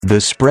The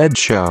Spread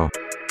Show.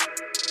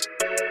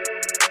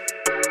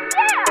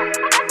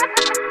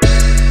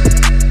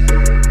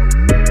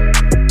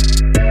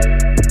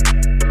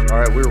 All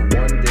right, we're 1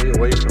 day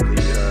away from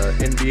the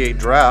NBA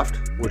draft,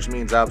 which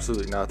means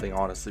absolutely nothing,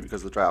 honestly,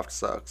 because the draft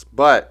sucks.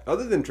 But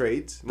other than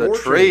trades,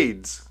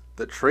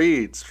 the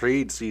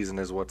trade season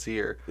is what's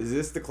here. Is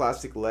this the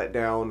classic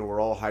letdown? We're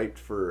all hyped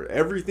for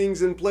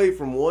everything's in play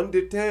from 1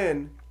 to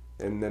 10,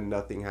 and then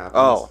nothing happens.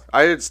 Oh,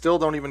 I still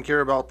don't even care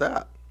about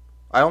that.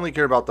 I only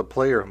care about the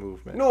player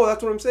movement. No,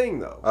 that's what I'm saying,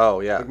 though. Oh,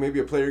 yeah. Like maybe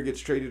a player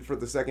gets traded for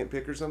the second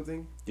pick or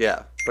something?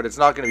 Yeah, but it's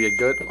not going to be a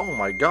good... Oh,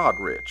 my God,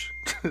 Rich.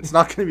 It's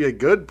not going to be a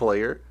good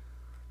player,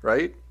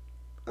 right?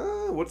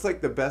 What's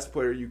like the best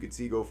player you could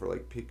see go for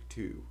like pick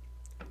 2?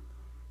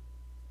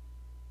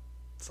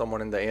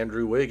 Someone in the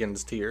Andrew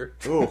Wiggins tier.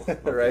 Oh, okay.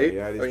 Right?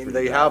 Yeah, I mean,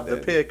 they have the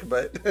pick,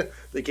 but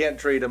they can't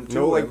trade him to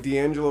No, him. like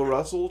D'Angelo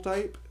Russell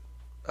type?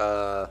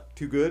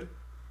 Too good?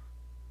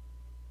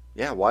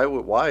 Yeah,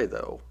 why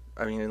though?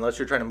 I mean, unless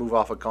you're trying to move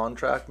off a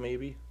contract,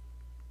 maybe.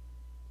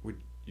 Would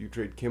you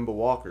trade Kemba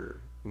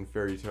Walker in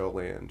Fairy Tale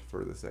Land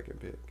for the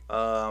second pick?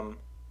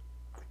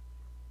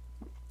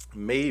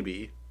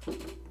 Maybe.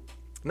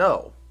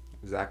 No.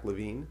 Zach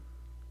LaVine?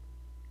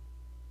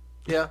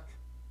 Yeah.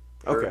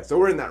 Okay, so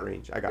we're in that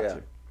range. I got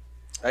you.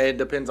 It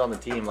depends on the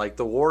team. Like,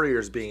 the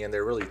Warriors being in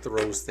there really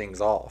throws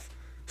things off.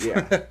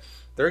 Yeah.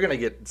 They're going to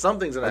get...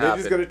 Something's going to happen.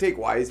 happen. They're just going to take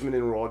Wiseman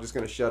and we're all just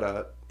going to shut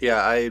up.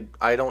 Yeah,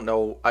 I don't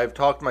know. I've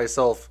talked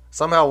myself...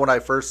 Somehow when I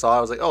first saw it,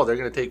 I was like, oh, they're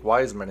going to take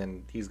Wiseman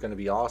and he's going to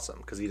be awesome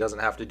because he doesn't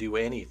have to do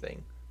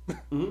anything.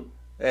 Mm-hmm.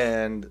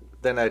 And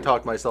then I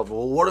talked myself,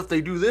 well, what if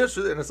they do this?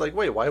 And it's like,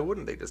 wait, why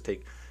wouldn't they just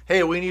take...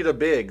 Hey, we need a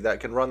big that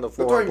can run the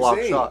floor and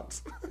block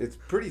shots. It's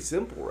pretty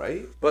simple,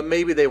 right? But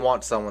maybe they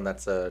want someone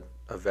that's a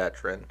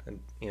veteran. And,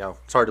 you know,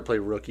 it's hard to play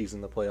rookies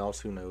in the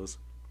playoffs. Who knows?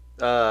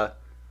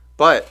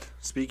 But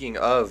speaking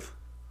of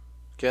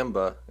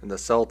Kemba and the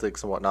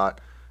Celtics and whatnot,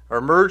 our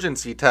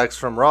emergency text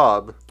from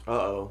Rob.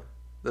 Uh-oh.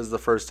 This is the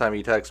first time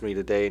he texted me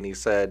today, and he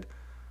said,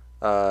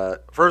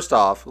 first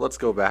off, let's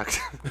go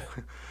back.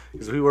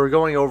 Because we were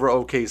going over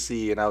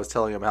OKC, and I was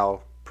telling him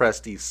how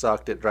Presti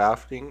sucked at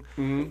drafting.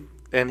 Mm-hmm.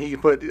 And he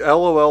put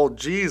LOL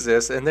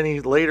Jesus, and then he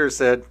later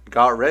said,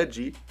 got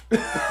Reggie.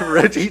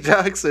 Reggie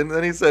Jackson. And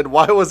then he said,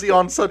 why was he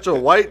on such a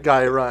white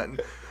guy run?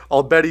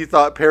 I'll bet he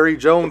thought Perry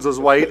Jones was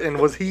white and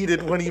was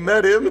heated when he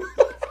met him.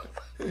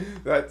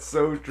 That's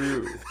so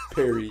true.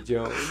 Perry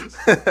Jones.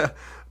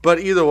 But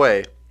either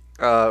way,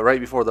 right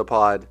before the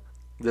pod,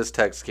 this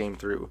text came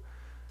through.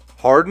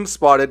 Harden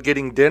spotted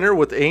getting dinner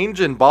with Ainge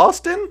in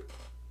Boston?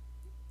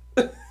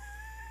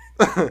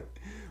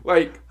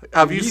 Like,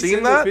 have you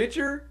seen that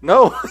picture?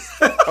 No.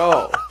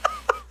 Oh.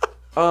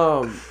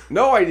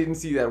 No, I didn't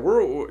see that.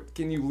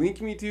 Can you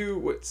link me to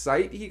what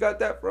site he got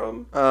that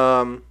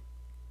from?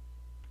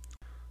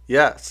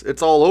 Yes,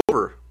 it's all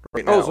over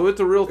right now. Oh, so it's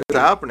a real thing. It's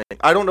happening.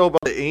 I don't know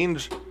about the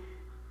Ainge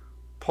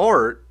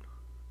part,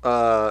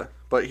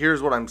 but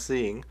here's what I'm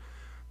seeing.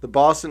 The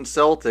Boston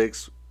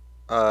Celtics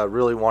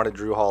really wanted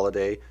Drew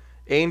Holiday.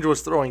 Ainge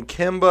was throwing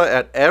Kemba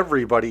at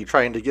everybody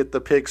trying to get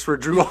the picks for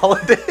Drew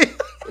Holiday.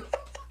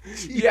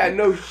 Yeah,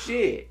 no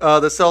shit.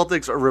 The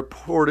Celtics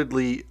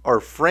are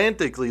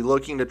frantically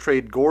looking to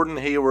trade Gordon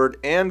Hayward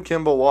and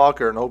Kemba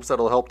Walker in hopes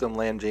that'll help them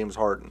land James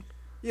Harden.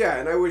 Yeah,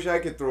 and I wish I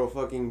could throw a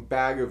fucking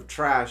bag of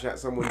trash at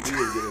someone too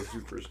and get a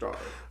superstar.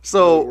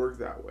 So it doesn't work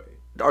that way.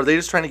 Are they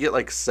just trying to get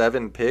like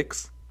 7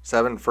 picks,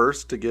 7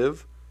 firsts to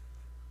give?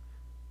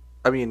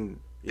 I mean,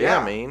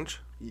 yeah,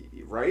 Mange.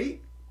 Right?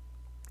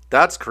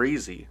 That's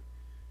crazy.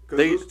 Because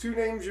those two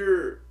names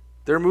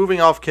they're moving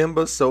off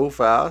Kemba so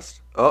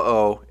fast.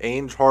 Uh-oh.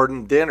 Ainge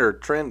Harden dinner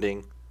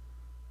trending.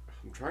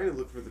 I'm trying to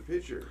look for the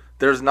picture.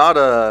 There's not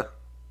a...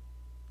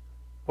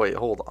 Wait,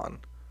 hold on.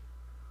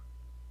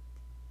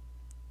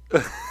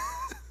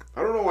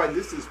 I don't know why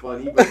this is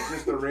funny, but it's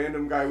just a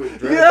random guy with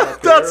dreads. Yeah,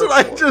 that's what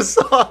I just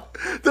saw.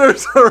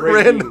 There's a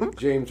random...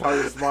 James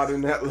Harden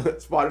spotted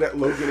at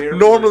Logan Air.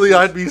 Normally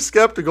I'd be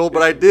skeptical,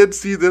 but I did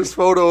see this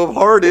photo of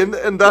Harden,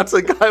 and that's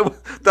a guy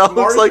that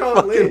looks like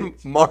fucking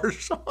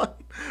Marshawn.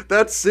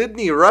 That's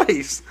Sidney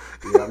Rice.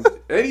 Yeah,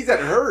 and he's at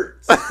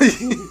Hertz.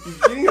 He's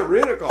getting a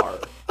rent-a-car.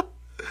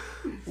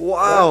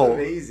 Wow. That's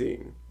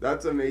amazing.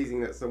 That's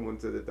amazing that someone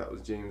said that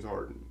was James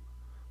Harden.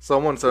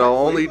 Someone said, I'll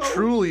only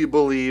truly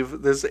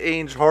believe this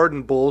Ainge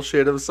Harden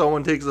bullshit if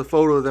someone takes a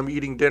photo of them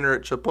eating dinner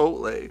at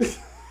Chipotle.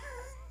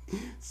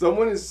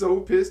 Someone is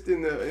so pissed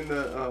in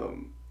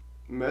the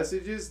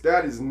messages.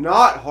 That is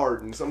not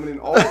Harden. Someone in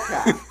all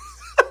caps.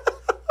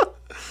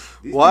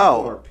 These people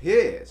are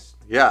pissed.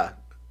 Yeah.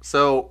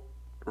 So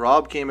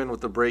Rob came in with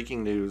the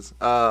breaking news.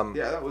 Yeah,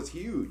 that was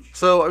huge.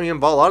 So, I mean, a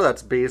lot of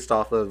that's based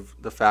off of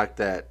the fact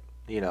that,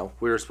 you know,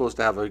 we were supposed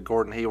to have a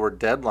Gordon Hayward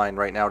deadline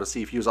right now to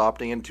see if he was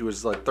opting into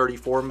his like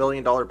 $34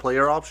 million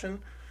player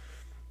option.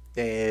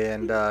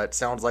 And it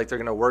sounds like they're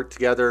going to work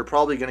together,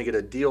 probably going to get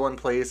a deal in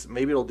place.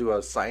 Maybe it'll do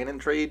a sign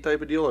and trade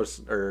type of deal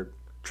or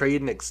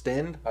trade and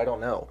extend. I don't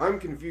know. I'm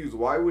confused.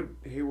 Why would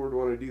Hayward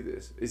want to do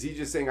this? Is he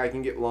just saying I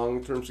can get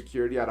long-term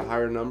security at a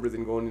higher number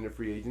than going into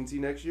free agency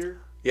next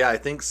year? Yeah, I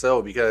think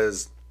so,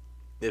 because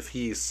if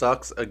he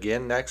sucks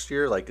again next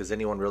year, like, is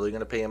anyone really going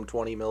to pay him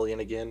 $20 million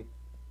again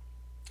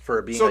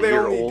for being So a they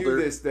year only older?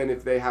 do this then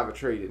if they have a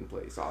trade in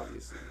place,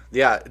 obviously.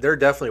 Yeah, they're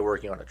definitely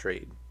working on a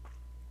trade.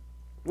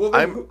 Well,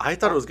 I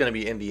thought it was going to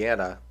be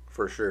Indiana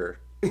for sure.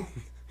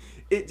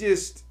 It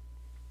just,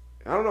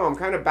 I don't know. I'm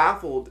kind of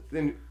baffled.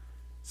 Then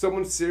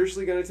someone's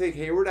seriously going to take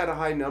Hayward at a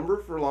high number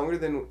for longer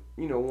than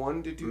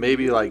 1 to 2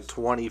 Maybe years? like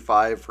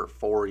 25 for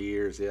 4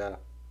 years. Yeah,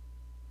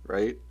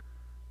 right.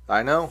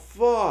 I know.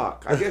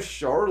 Fuck. I guess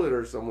Charlotte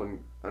or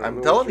someone.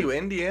 I'm telling you,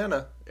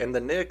 Indiana and the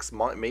Knicks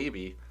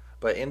maybe,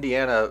 but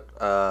Indiana,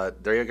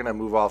 they're going to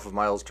move off of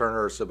Miles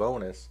Turner or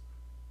Sabonis,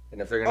 and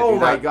if they're going to Oh do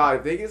my that, god!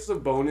 If they get some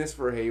bonus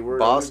for Hayward,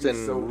 Boston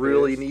I'm gonna be so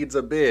really pissed. needs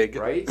a big,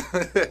 Right?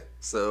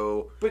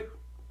 So, But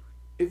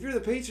if you're the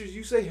Pacers,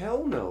 you say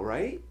hell no,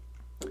 right?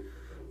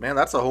 man,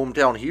 that's a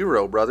hometown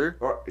hero, brother.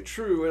 Or,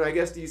 true, and I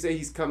guess do you say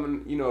he's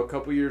coming, a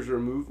couple years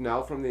removed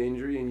now from the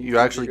injury, and You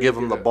actually give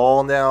him the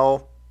ball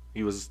now.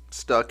 He was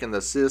stuck in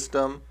the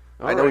system.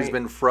 I know he's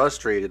been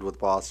frustrated with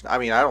Boston. I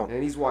mean, I don't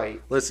And he's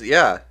white. listen.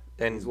 Yeah,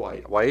 and He's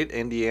white.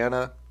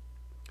 Indiana.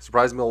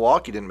 Surprised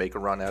Milwaukee didn't make a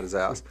run at his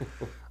ass.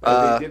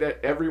 They did it,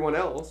 everyone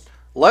else.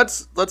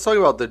 Let's talk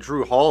about the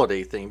Drew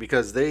Holiday thing,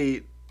 because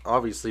they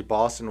obviously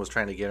Boston was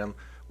trying to get him.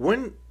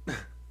 When,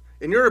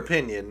 in your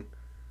opinion,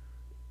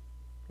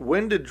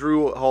 when did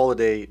Drew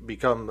Holiday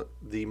become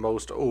the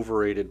most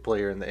overrated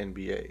player in the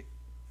NBA?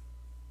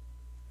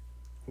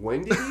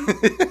 When did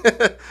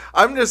he?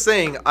 I'm just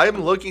saying,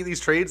 I'm looking at these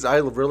trades. I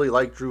really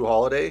like Drew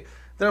Holiday.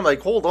 Then I'm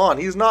like, hold on,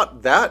 he's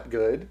not that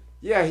good.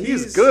 Yeah,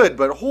 He's good,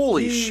 but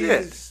holy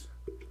shit.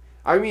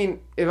 I mean,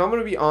 if I'm going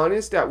to be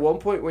honest, at one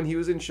point when he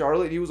was in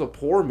Charlotte, he was a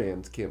poor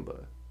man's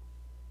Kimba.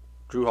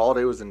 Drew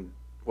Holiday was in.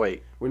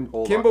 Wait. When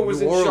hold Kimba on.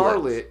 was New in Orleans.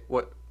 Charlotte.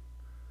 What?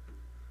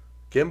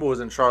 Kimba was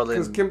in Charlotte.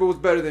 Because Kimba was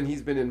better than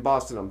he's been in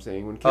Boston, I'm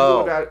saying. When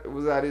Oh. Kimba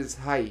was at his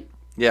height,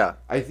 Yeah.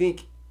 I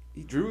think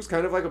Drew was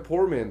kind of like a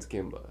poor man's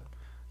Kimba.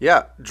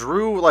 Yeah.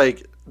 Drew,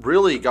 like,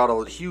 really got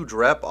a huge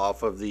rep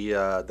off of the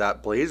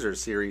that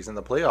Blazers series in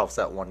the playoffs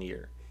that one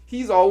year.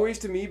 He's always,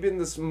 to me, been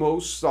the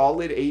most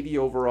solid 80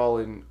 overall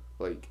in,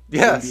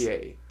 Yes.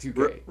 NBA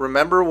 2K.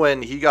 Remember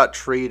when he got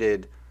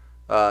traded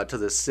to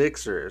the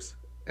Sixers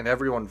and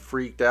everyone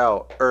freaked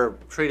out, or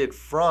traded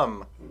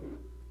from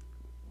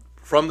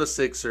the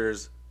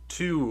Sixers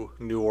to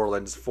New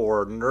Orleans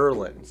for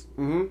Nerlens,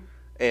 Mm-hmm.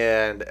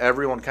 and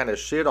everyone kind of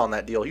shit on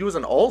that deal. He was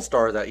an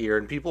all-star that year,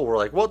 and people were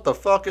like, "What the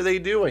fuck are they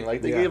doing?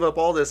 Like, they Yeah. gave up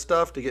all this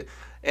stuff to get,"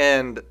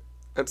 and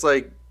it's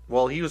like,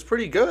 well, he was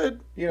pretty good,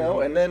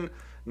 Mm-hmm. and then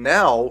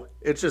now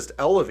it's just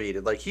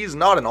elevated. Like, he's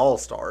not an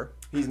all-star.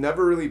 He's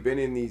never really been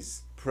in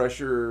these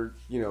pressure,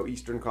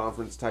 Eastern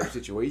Conference type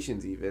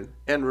situations even.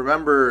 And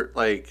remember,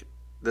 like,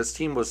 this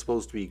team was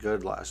supposed to be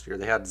good last year.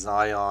 They had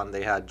Zion,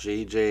 they had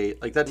JJ.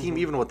 Like, that team,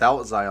 even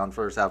without Zion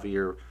first half of the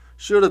year,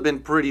 should have been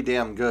pretty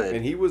damn good.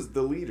 And he was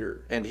the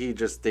leader. And they He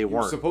was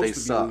weren't. supposed They to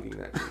sucked. be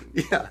leading that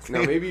team. Yeah.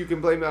 Now, maybe you can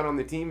blame that on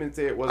the team and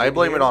say it wasn't I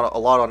blame him. it a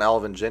lot on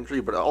Alvin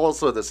Gentry, but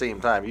also at the same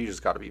time, you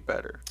just got to be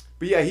better.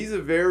 But yeah, he's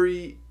a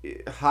very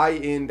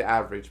high-end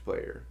average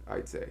player,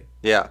 I'd say.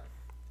 Yeah.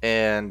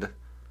 And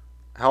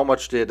how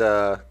much did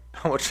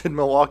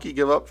Milwaukee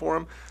give up for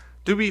him?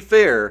 To be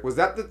fair, Was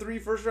that the 3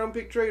 first-round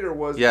pick trade, or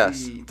was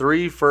yes, the...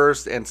 3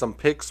 first and some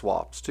pick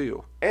swaps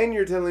too. And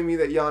you're telling me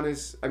that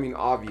Giannis... I mean,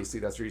 obviously,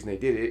 that's the reason they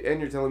did it. And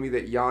you're telling me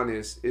that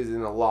Giannis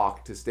isn't a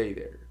lock to stay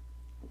there.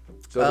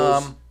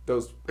 So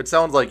those It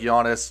sounds like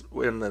Giannis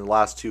in the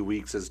last 2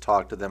 weeks has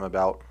talked to them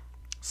about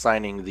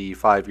signing the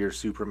 5-year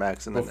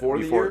supermax and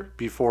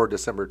before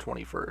December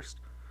 21st.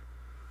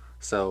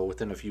 So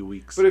within a few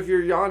weeks. But if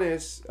you're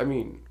Giannis, I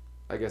mean,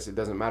 I guess it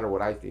doesn't matter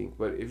what I think,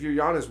 but if you're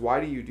Giannis, why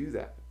do you do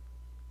that?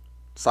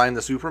 Sign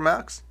the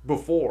supermax?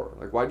 Before.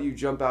 Like, why do you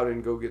jump out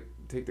and go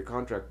take the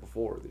contract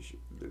before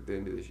the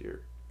end of this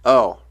year?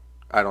 Oh,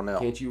 I don't know.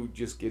 Can't you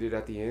just get it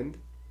at the end?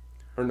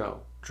 Or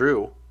no?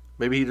 True.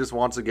 Maybe he just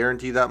wants to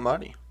guarantee that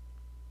money.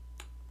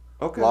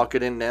 Okay. Lock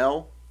it in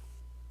now,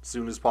 as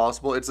soon as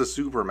possible. It's a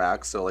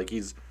supermax, so like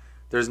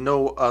there's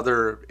no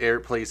other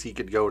place he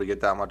could go to get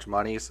that much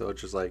money. So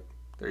it's just like,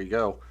 there you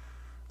go.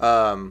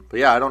 But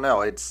yeah, I don't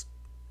know.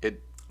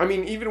 I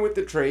mean, even with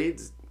the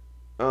trades,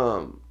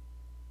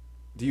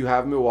 do you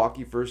have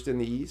Milwaukee first in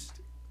the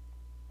East?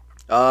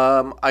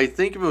 I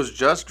think if it was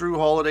just Drew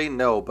Holiday,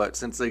 no. But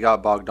since they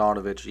got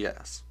Bogdanovich,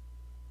 yes.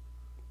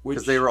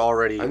 Because they were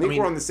already. I think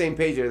we're on the same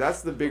page here.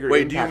 That's the bigger.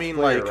 Wait, do you impact mean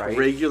player, like right?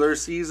 regular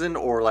season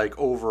or like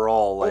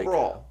overall? Like,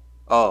 overall?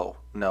 Oh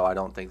no, I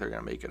don't think they're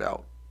gonna make it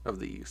out of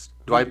the East.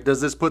 Does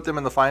this put them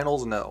in the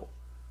finals? No.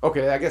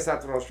 Okay, I guess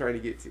that's what I was trying to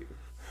get to.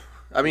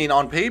 I mean,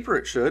 on paper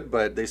it should,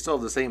 but they still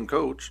have the same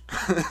coach.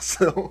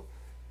 So,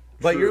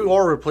 but True. you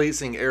are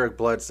replacing Eric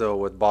Bledsoe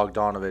with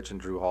Bogdanovich and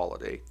Drew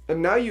Holiday.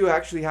 And now you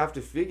actually have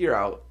to figure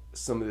out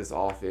some of this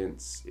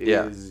offense.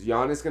 Yeah. Is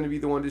Giannis going to be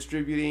the one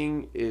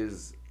distributing?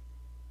 Is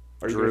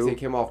Are you going to take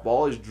him off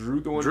ball? Is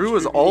Drew the one? Drew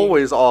is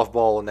always off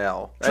ball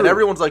now. True. And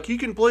everyone's like, he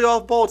can play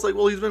off ball. It's like,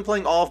 well, he's been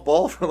playing off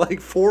ball for like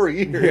 4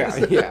 years.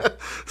 Yeah.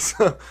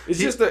 So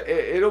it's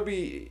it'll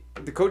be,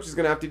 the coach is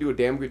going to have to do a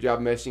damn good job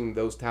meshing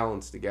those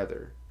talents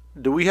together.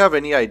 Do we have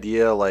any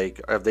idea,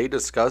 like, have they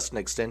discussed an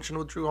extension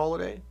with Drew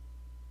Holiday?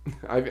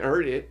 I haven't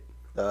heard it.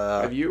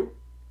 Have you?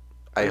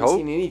 I haven't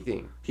seen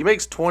anything. He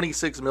makes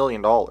 $26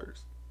 million.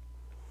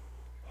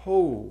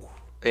 Oh.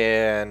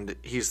 And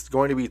he's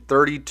going to be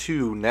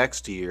 32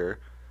 next year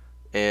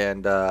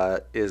and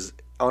is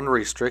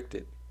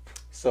unrestricted.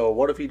 So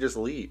what if he just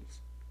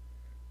leaves?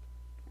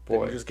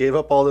 Boy. He just gave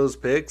up all those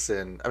picks.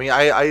 And I mean,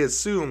 I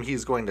assume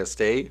he's going to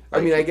stay. I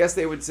mean, I guess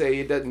they would say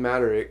it doesn't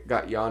matter. It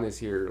got Giannis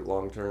here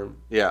long term.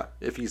 Yeah,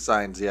 if he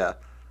signs, yeah.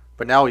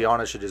 But now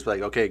Giannis should just be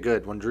like, okay,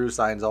 good. When Drew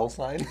signs, I'll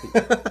sign.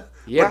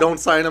 Yeah. But don't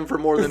sign him for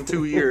more than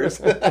 2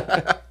 years.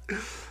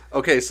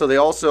 Okay, so they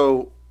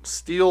also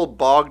steal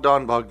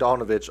Bogdan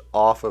Bogdanović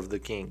off of the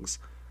Kings.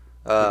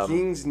 The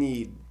Kings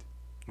need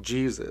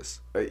Jesus.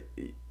 I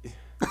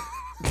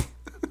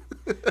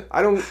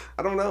don't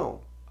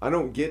know. I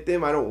don't get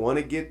them. I don't want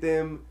to get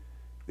them.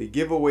 They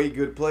give away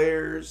good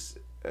players.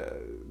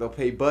 They'll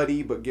pay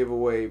Buddy, but give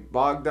away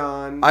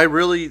Bogdan. I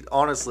really,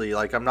 honestly,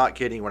 like, I'm not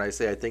kidding when I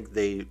say I think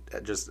they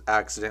just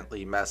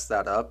accidentally messed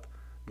that up,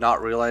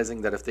 not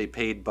realizing that if they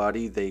paid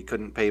Buddy, they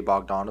couldn't pay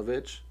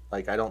Bogdanović.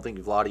 Like, I don't think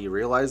Vlade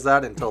realized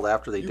that until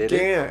after they did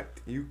it.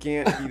 You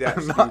can't be that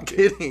I'm stupid. not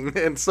kidding.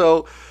 And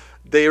so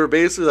they were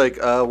basically like,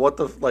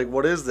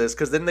 what is this?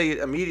 Because then they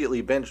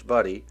immediately benched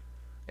Buddy,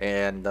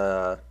 and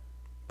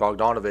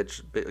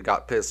Bogdanović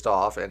got pissed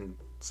off, and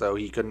so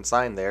he couldn't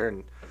sign there,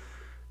 and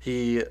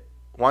he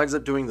winds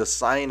up doing the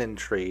sign and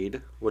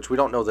trade, which we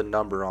don't know the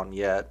number on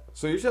yet.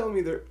 So you're telling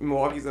me that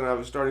Milwaukee's going to have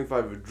a starting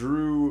five of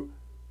Drew,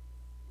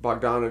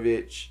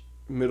 Bogdanović,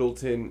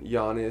 Middleton,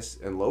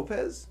 Giannis, and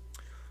Lopez?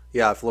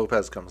 Yeah, if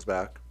Lopez comes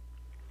back.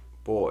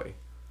 Boy,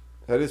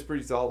 that is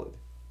pretty solid.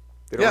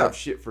 They don't have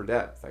shit for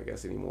depth, I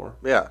guess, anymore.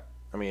 Yeah,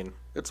 I mean,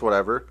 it's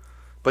whatever.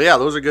 But yeah,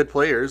 those are good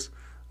players.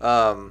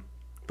 But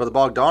the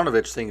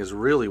Bogdanović thing is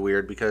really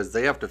weird because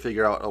they have to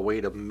figure out a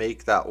way to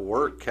make that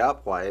work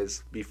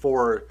cap-wise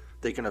before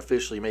they can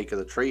officially make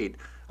the trade.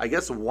 I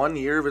guess 1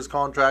 year of his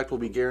contract will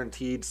be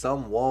guaranteed.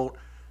 Some won't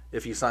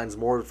if he signs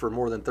more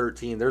than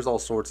 13. There's all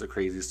sorts of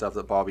crazy stuff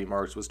that Bobby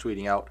Marks was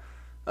tweeting out.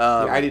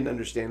 I didn't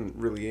understand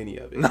really any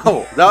of it.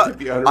 No,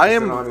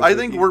 I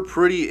think we're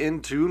pretty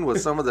in tune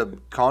with some of the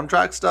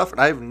contract stuff,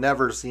 and I've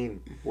never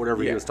seen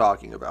whatever he was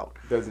talking about.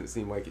 Doesn't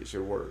seem like it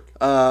should work.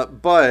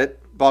 But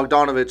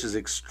Bogdanović is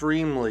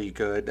extremely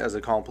good as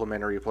a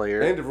complimentary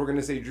player. And if we're going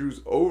to say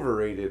Drew's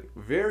overrated,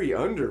 very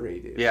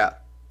underrated. Yeah.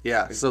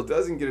 So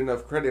doesn't get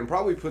enough credit and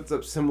probably puts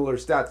up similar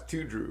stats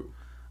to Drew.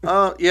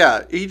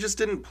 Yeah, he just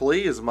didn't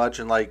play as much,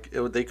 and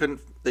they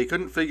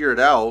couldn't figure it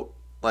out.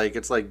 Like,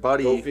 it's like,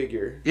 buddy. Go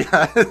figure.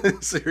 Yeah,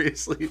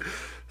 seriously.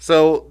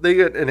 So they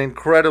get an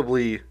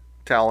incredibly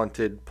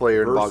talented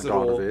player in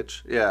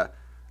Bogdanović. Yeah.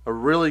 A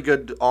really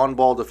good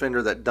on-ball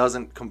defender that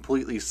doesn't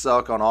completely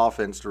suck on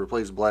offense to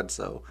replace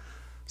Bledsoe.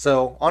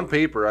 So, on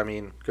paper, I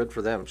mean, good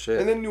for them.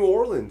 Shit. And then New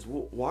Orleans.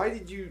 Why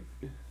did you...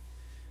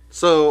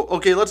 So,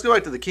 okay, let's go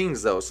back to the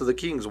Kings, though. So, the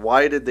Kings,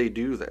 why did they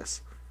do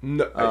this?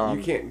 No,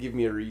 you can't give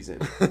me a reason.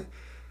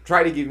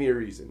 Try to give me a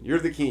reason. You're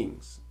the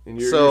Kings. And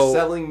you're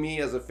selling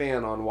me as a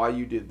fan on why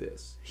you did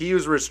this. He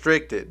was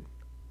restricted.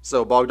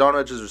 So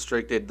Bogdanović is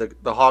restricted.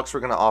 The Hawks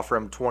were going to offer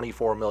him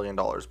 $24 million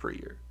per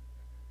year.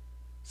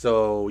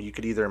 So you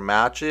could either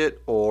match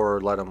it or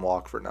let him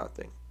walk for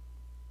nothing.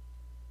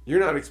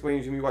 You're not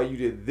explaining to me why you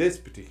did this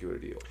particular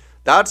deal.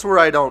 That's where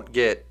I don't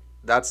get.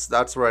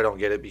 That's where I don't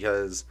get it,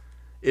 because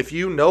if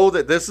you know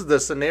that this is the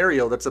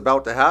scenario that's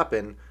about to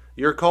happen,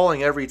 you're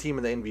calling every team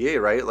in the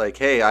NBA, right? Like,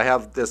 hey, I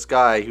have this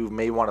guy who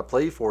may want to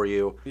play for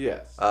you.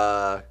 Yes.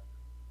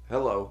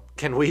 Hello.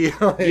 Can we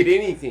get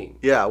anything?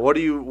 Yeah. What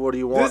do you want?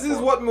 This is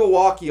what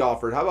Milwaukee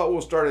offered. How about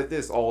we'll start at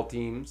this, all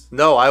teams?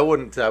 No, I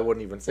wouldn't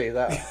even say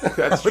that.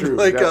 That's true.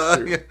 That's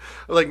true.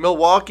 Like,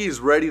 Milwaukee's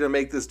ready to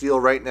make this deal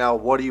right now.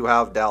 What do you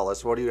have,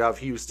 Dallas? What do you have,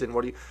 Houston?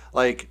 What do you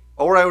like?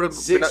 Or I would have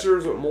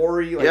Sixers with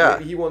Morey. Like,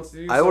 maybe he wants to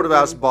do. I would have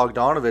asked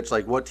Bogdanović,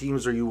 like, what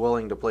teams are you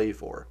willing to play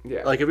for?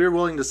 Yeah. Like, if you're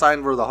willing to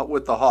sign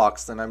with the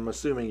Hawks, then I'm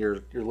assuming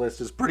your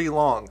list is pretty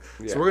long.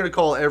 Yeah. So we're gonna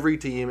call every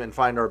team and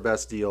find our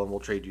best deal, and we'll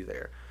trade you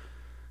there.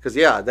 Because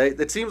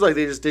it seems like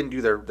they just didn't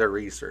do their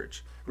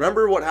research.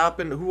 Remember what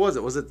happened? Who was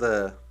it? Was it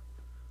the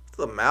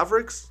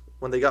Mavericks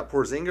when they got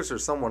Porzingis, or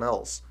someone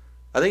else?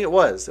 I think it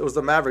was. It was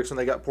the Mavericks when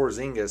they got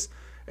Porzingis.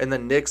 And the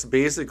Knicks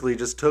basically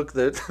just took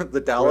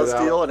the Dallas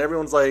deal, and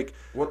everyone's like,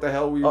 "What the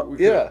hell?"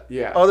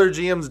 Yeah. Other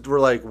GMs were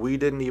like, "We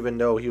didn't even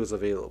know he was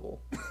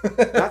available."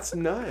 That's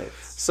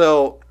nuts.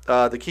 So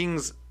the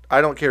Kings,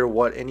 I don't care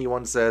what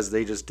anyone says,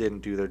 they just didn't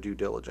do their due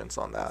diligence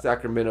on that.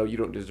 Sacramento, you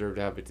don't deserve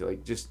to have it.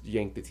 Like, just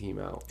yank the team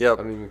out. Yep.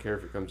 I don't even care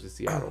if it comes to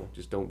Seattle.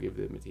 Just don't give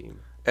them a team.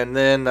 And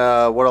then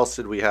what else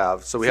did we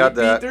have? So we had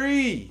that.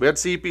 CP3. We had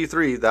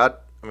CP3.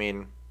 That, I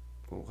mean,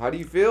 how do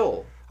you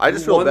feel? I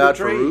just feel bad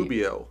for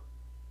Rubio.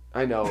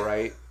 I know,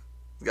 right?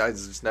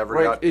 Guys just never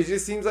like, got. It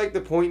just seems like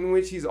the point in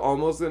which he's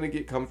almost going to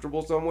get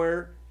comfortable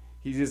somewhere,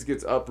 he just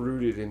gets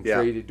uprooted and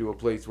traded to a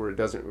place where it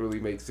doesn't really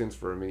make sense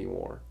for him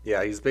anymore.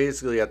 Yeah, he's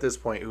basically, at this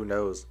point, who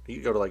knows? He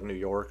could go to, like, New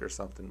York or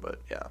something,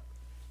 but, yeah.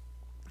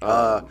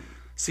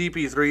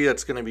 CP3,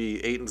 that's going to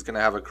be... Ayton's going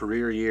to have a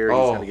career year. He's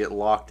going to get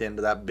locked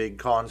into that big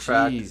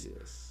contract.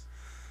 Jesus.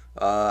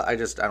 I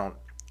don't...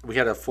 We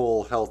had a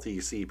full, healthy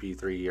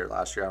CP3 year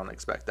last year. I don't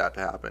expect that to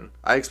happen.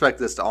 I expect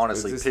this to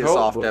honestly piss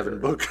off Devin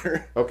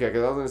Booker. Okay,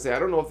 because I was going to say, I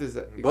don't know if this...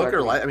 Exactly...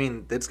 Booker, I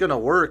mean, it's going to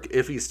work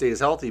if he stays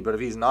healthy, but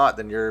if he's not,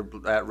 then you're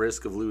at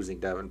risk of losing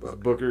Devin Booker. Is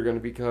Booker going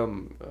to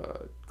become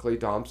Klay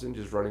Thompson,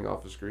 just running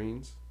off of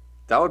screens?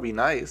 That would be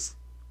nice.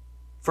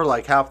 For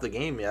like half the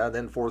game, yeah.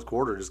 Then fourth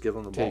quarter, just give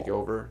him the ball. Take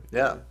over.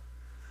 Yeah.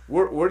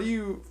 What do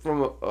you,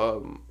 from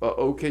a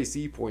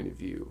OKC point of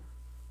view?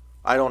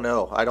 I don't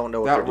know. I don't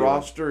know what that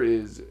roster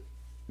is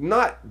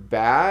not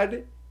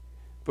bad,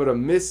 but a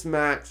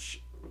mismatch,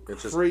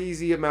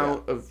 crazy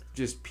amount of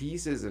just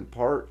pieces and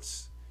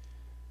parts.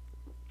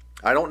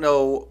 I don't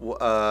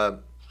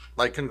know.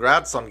 Like,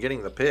 congrats on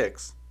getting the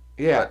picks.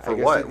 Yeah. But for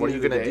what? What are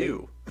you gonna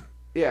do?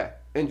 Yeah,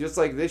 and just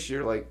like this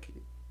year, like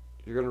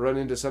you're gonna run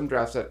into some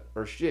drafts that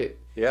are shit.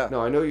 Yeah.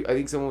 No, I know. I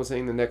think someone was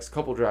saying the next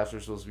couple drafts are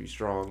supposed to be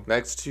strong.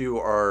 Next two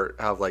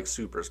have like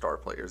superstar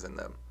players in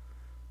them,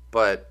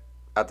 but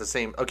at the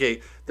same.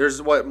 Okay,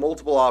 there's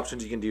multiple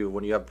options you can do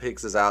when you have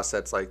picks as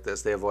assets like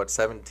this. They have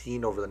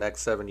 17 over the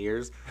next 7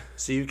 years,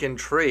 so you can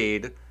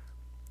trade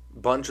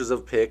bunches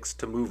of picks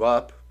to move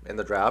up in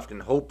the draft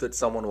and hope that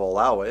someone will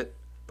allow it.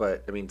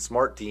 But I mean,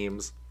 smart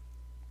teams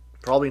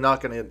probably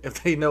not gonna,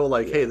 if they know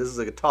like, hey, this is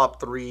a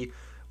top 3,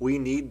 we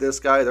need this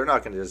guy. They're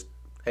not gonna just,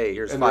 hey,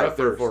 here's 5 they're up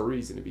there first. for a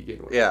reason to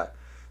begin with. Yeah,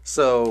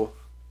 so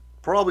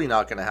probably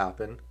not gonna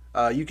happen.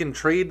 You can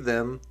trade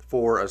them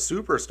for a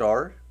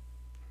superstar.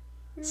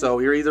 So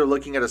you're either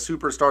looking at a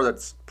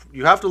superstar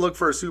you have to look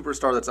for a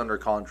superstar that's under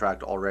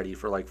contract already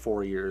for like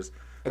 4 years.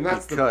 And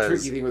that's the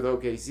tricky thing with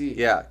OKC.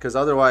 Yeah, because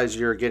otherwise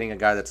you're getting a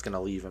guy that's going to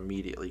leave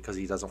immediately because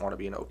he doesn't want to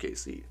be in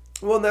OKC.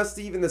 Well, and that's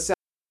even the...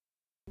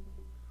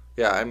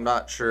 Yeah, I'm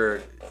not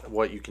sure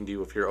what you can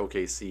do if you're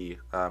OKC.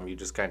 You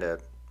just kind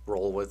of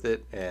roll with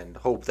it and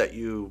hope that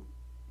you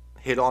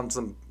hit on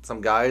some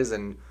guys,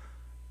 and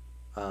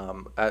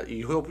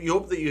you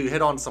hope that you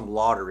hit on some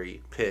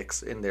lottery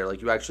picks in there.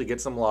 Like, you actually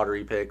get some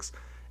lottery picks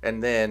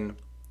and then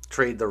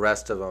trade the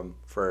rest of them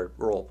for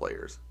role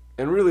players.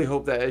 And really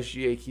hope that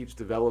SGA keeps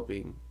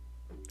developing.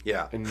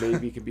 Yeah. And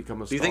maybe can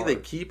become a star. Do you think they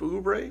keep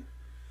Oubre?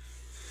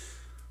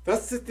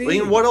 That's the thing. I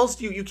mean, what else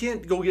you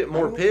can't go get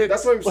more picks?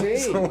 That's what I'm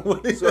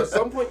saying. So at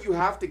some point you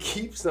have to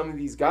keep some of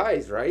these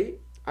guys, right?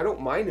 I don't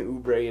mind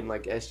Oubre and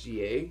like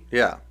SGA.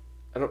 Yeah.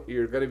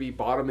 You're going to be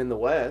bottom in the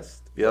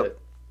West. Yep.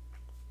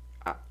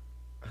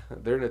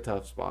 They're in a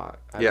tough spot.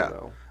 I don't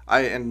know.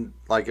 And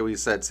like we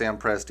said, Sam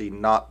Presti,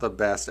 not the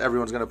best.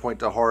 Everyone's going to point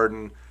to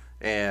Harden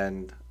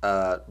and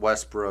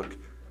Westbrook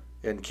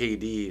and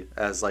KD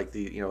as like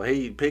the,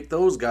 hey, pick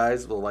those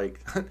guys. Well,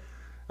 like,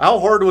 how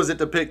hard was it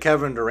to pick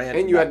Kevin Durant?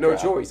 And you had no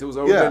choice. It was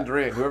over Ben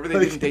Durant. Whoever they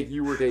didn't take,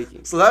 you were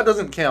taking. So that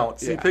doesn't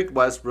count. So you picked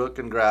Westbrook.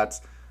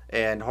 Congrats.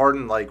 And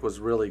Harden was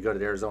really good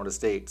at Arizona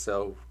State.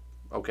 So,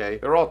 okay.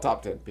 They're all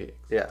top 10 picks.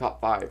 Yeah. Top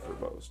 5 for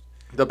most.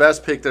 The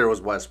best pick there was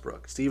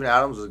Westbrook. Steven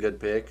Adams was a good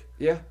pick.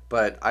 Yeah.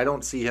 But I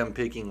don't see him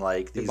picking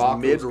like these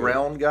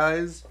mid-round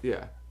guys.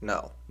 Yeah.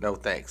 No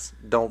thanks.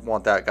 Don't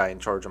want that guy in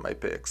charge of my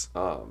picks.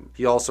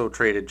 He also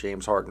traded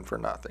James Harden for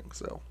nothing.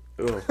 So.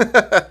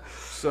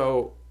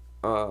 So,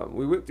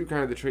 we went through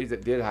kind of the trades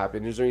that did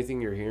happen. Is there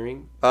anything you're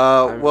hearing?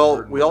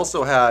 Well, we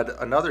also had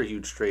another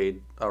huge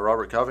trade.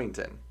 Robert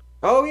Covington.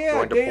 Oh yeah,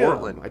 going to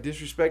Portland. I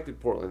disrespected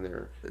Portland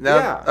there.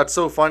 Now, that's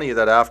so funny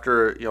that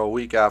after a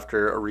week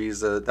after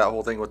Ariza, that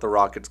whole thing with the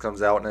Rockets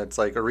comes out, and it's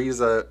like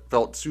Ariza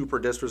felt super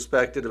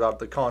disrespected about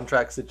the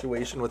contract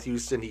situation with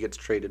Houston. He gets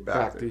traded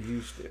back to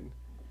Houston.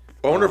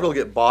 I wonder if he'll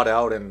get bought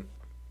out and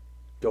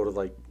go to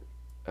like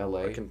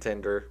LA, a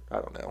contender. I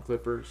don't know.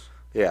 Clippers.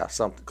 Yeah,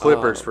 something.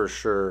 Clippers for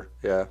sure.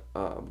 Yeah.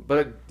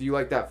 But do you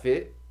like that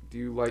fit? Do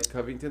you like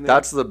Covington there?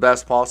 That's the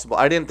best possible.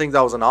 I didn't think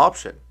that was an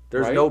option.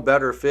 There's no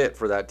better fit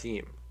for that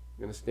team.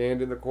 Going to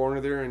stand in the corner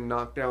there and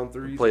knock down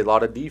threes. Play a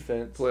lot of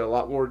defense. Play a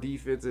lot more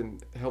defense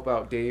and help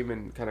out Dame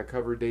and kind of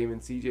cover Dame and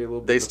CJ a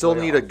little bit. They still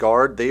need a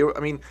guard.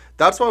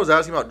 That's why I was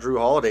asking about Drew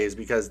Holiday, is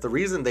because the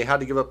reason they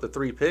had to give up the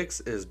 3 picks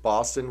is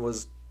Boston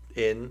was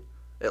in,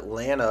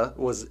 Atlanta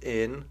was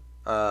in,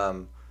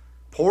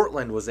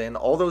 Portland was in.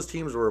 All those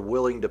teams were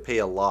willing to pay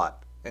a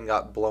lot and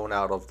got blown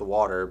out of the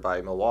water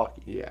by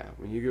Milwaukee. Yeah,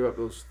 when you give up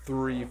those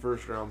 3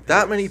 first-round picks.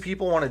 That many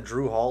people wanted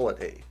Drew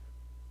Holiday.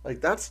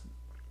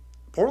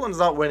 Portland's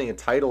not winning a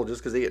title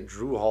just because they get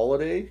Drew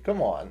Holiday.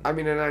 Come on. I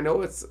mean, and I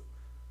know it's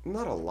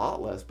not a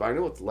lot less, but I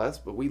know it's less.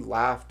 But we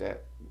laughed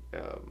at,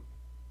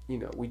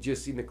 we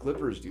just seen the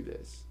Clippers do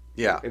this.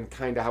 Yeah. And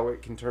kind of how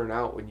it can turn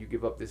out when you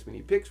give up this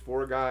many picks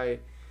for a guy,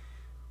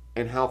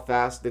 and how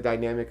fast the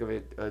dynamic of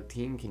a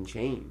team can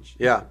change.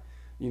 Yeah.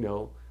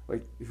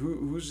 Like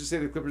who's to say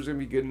the Clippers are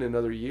going to be good in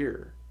another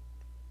year?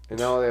 And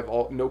now they have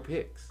no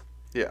picks.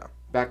 Yeah.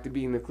 Back to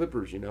being the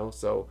Clippers,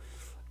 So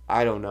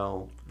I don't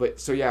know. But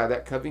so yeah,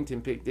 that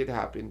Covington pick did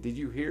happen. Did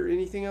you hear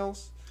anything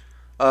else?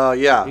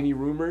 Yeah. Any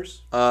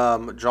rumors?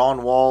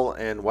 John Wall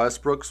and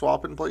Westbrook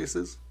swapping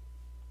places.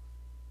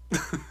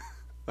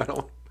 I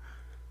don't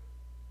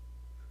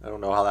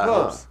know how that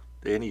helps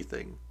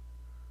anything.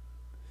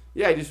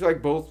 Yeah, I just feel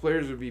like both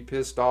players would be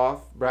pissed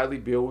off. Bradley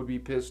Beal would be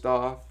pissed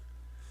off.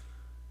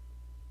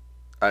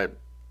 I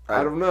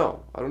don't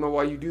know. I don't know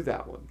why you do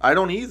that one. I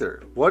don't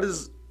either. What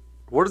does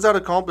that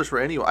accomplish for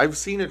anyone? I've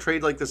seen a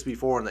trade like this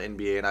before in the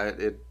NBA,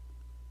 and it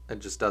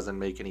just doesn't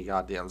make any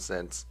goddamn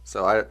sense.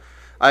 So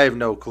I have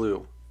no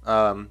clue.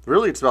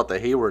 Really, it's about the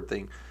Hayward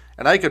thing,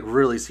 and I could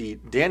really see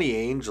Danny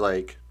Ainge,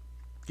 like,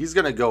 he's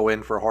gonna go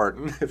in for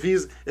Harden. If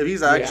these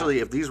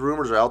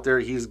rumors are out there,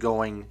 he's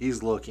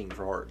looking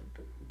for Harden.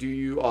 Do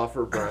you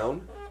offer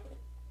Brown?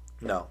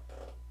 No.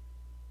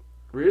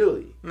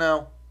 Really?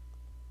 No.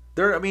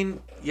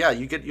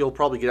 You'll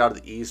probably get out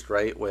of the East,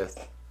 right,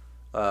 with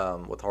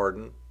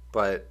Harden,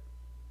 but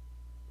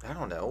I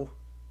don't know.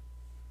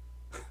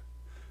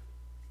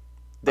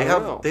 They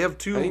have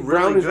two I think really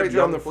Brown is good right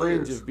young on the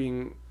fringe players. of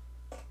being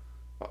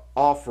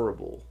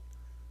offerable.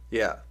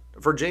 Yeah,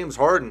 for James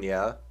Harden,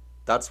 yeah,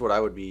 that's what I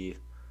would be.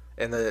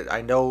 And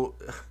I know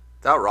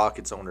that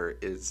Rockets owner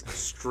is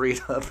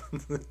straight up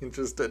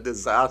just a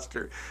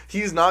disaster.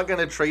 He's not going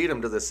to trade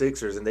him to the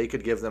Sixers, and they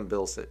could give them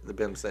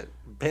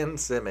Ben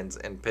Simmons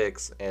and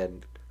picks,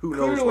 and who knows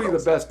what Clearly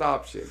else. the best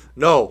option.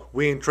 No,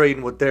 we ain't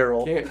trading with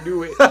Daryl. Can't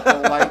do it.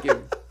 Don't like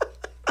him.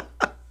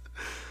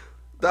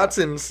 That's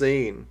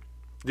insane.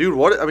 Dude,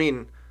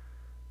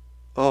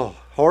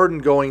 Harden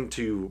going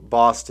to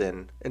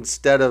Boston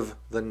instead of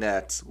the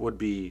Nets would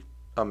be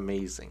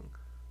amazing.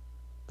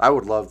 I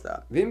would love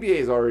that. The NBA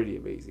is already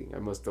amazing. I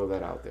must throw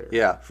that out there.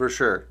 Yeah, for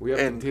sure. We have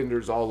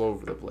contenders all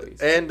over the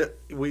place. And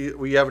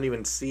we haven't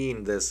even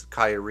seen this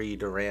Kyrie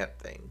Durant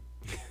thing.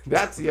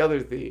 That's the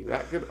other thing.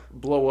 That could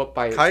blow up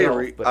by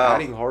itself. But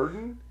adding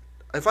Harden?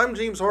 If I'm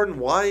James Harden,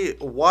 why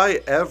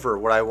ever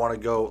would I want to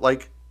go,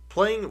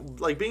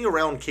 being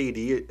around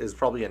KD is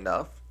probably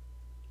enough.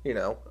 You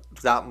know,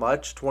 that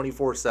much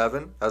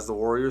 24/7, as the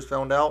Warriors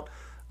found out.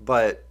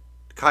 But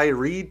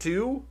Kyrie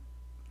too?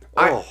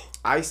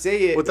 I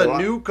say it with a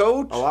new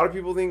coach. A lot of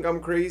people think I'm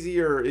crazy,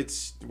 or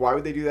why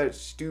would they do that? It's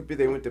stupid.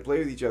 They went to play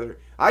with each other.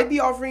 I'd be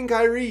offering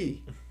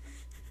Kyrie.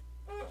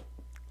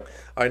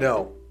 I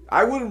know.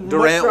 I would.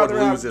 Durant would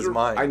lose his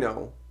mind. I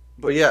know.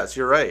 But yes,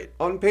 you're right.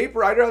 On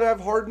paper, I'd rather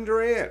have Harden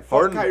Durant.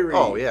 Fuck Kyrie.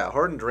 Oh yeah,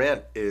 Harden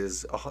Durant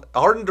is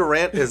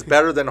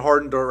better than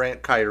Harden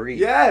Durant Kyrie.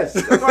 Yes,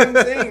 that's what I'm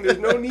saying. There's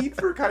no need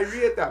for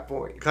Kyrie at that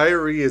point.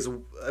 Kyrie is.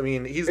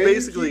 He's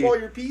basically. You keep all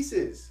your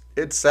pieces.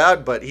 It's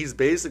sad, but he's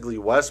basically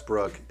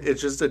Westbrook. It's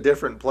just a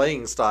different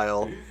playing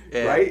style.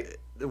 And right.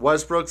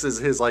 Westbrook's is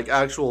his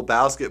actual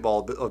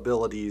basketball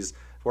abilities,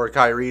 where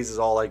Kyrie's is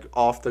all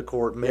off the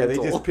court mental. Yeah,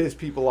 they just piss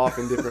people off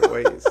in different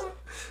ways.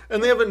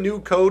 And they have a new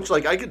coach.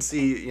 I could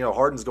see,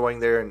 Harden's going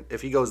there, and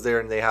if he goes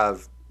there and they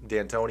have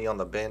D'Antoni on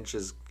the bench,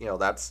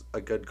 that's a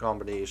good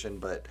combination.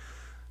 But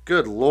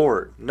good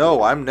Lord,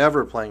 no, I'm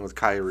never playing with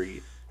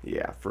Kyrie.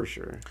 Yeah, for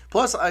sure.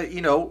 Plus,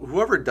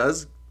 whoever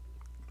does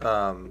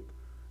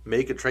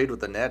make a trade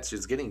with the Nets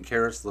is getting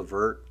Karis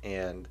LeVert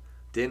and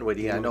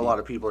Dinwiddie. I know a lot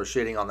of people are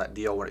shitting on that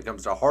deal when it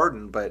comes to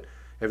Harden, but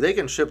if they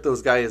can ship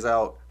those guys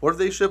out, what if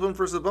they ship them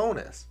for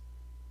Sabonis?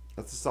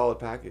 That's a solid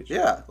package.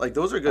 Yeah,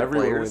 those are good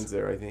Everyone players. wins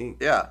there, I think.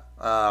 Yeah.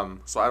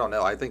 So I don't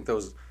know. I think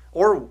those...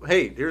 Or,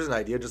 hey, here's an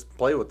idea. Just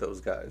play with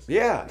those guys.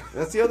 Yeah,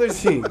 that's the other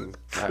thing.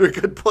 They're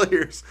good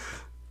players.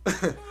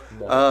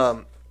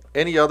 Nice.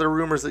 Any other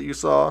rumors that you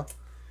saw?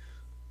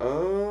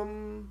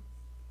 Trying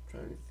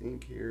to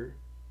think here.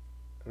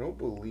 I don't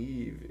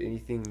believe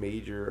anything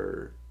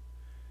major.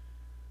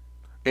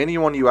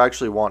 Anyone you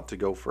actually want to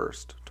go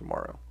first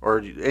tomorrow?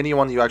 Or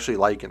anyone you actually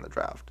like in the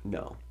draft?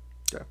 No.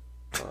 Okay.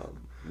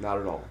 Not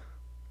at all.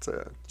 It's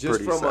a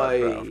just from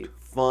sad a draft.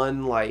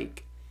 fun,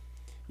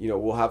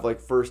 we'll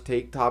have first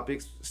take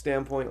topics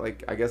standpoint.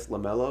 I guess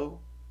LaMelo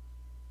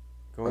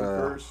going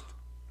first.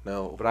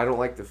 No. But I don't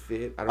like the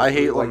fit. I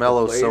hate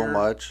LaMelo so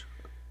much.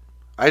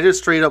 I just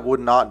straight up would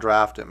not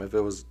draft him if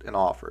it was an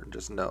offer.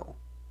 Just no.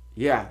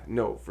 Yeah,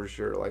 no, for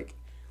sure.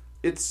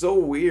 It's so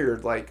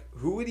weird.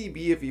 Who would he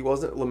be if he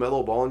wasn't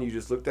LaMelo Ball and you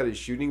just looked at his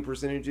shooting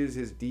percentages,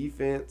 his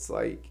defense?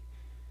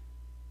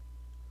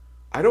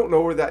 I don't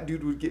know where that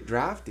dude would get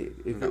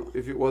drafted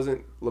if it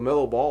wasn't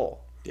LaMelo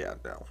Ball. Yeah,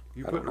 no.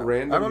 You put a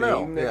random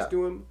name next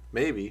to him?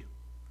 Maybe.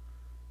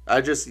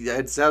 It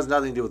has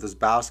nothing to do with his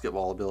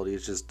basketball ability.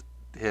 It's just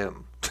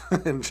him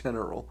in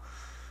general.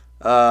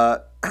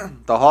 The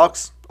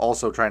Hawks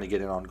also trying to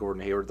get in on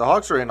Gordon Hayward. The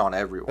Hawks are in on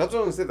everyone. That's what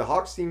I'm going to say. The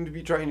Hawks seem to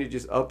be trying to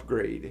just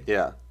upgrade.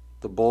 Yeah.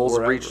 The Bulls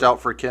reached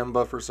out for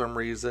Kemba for some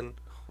reason.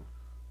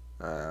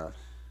 That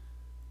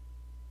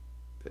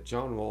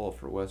John Wall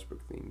for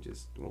Westbrook thing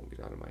just won't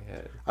get out of my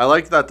head. I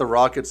like that the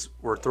Rockets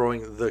were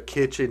throwing the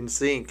kitchen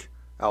sink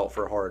out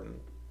for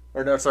Harden.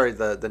 Or no, sorry,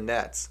 the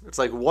Nets. It's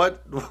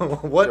what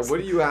what do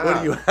you have? What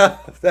do you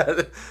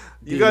have?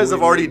 You guys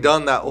have already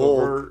done that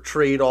whole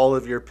trade all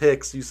of your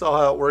picks. You saw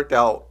how it worked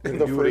out in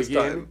the first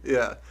time.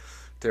 Yeah.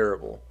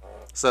 Terrible.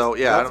 So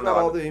yeah, that's about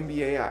all the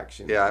NBA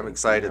action. Yeah, I'm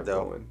excited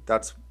though.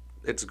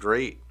 It's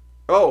great.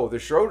 Oh, the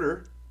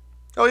Schroeder.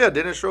 Oh yeah,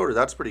 Dennis Schroeder.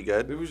 That's pretty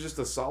good. It was just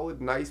a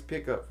solid, nice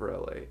pickup for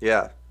LA.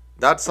 Yeah,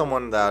 that's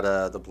someone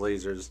that the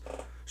Blazers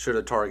should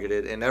have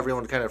targeted, and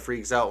everyone kind of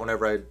freaks out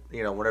whenever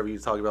whenever you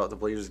talk about the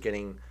Blazers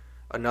getting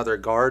another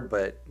guard,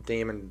 but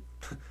Dame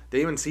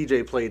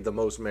CJ played the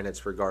most minutes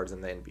for guards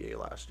in the NBA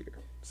last year.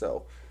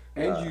 So,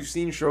 and you've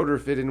seen Schroeder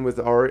fit in with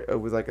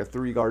like a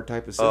 3-guard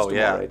type of system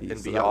already.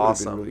 It'd be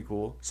awesome. Would have been really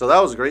cool. So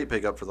that was a great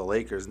pickup for the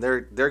Lakers, and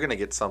they're gonna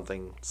get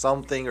something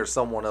or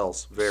someone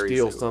else very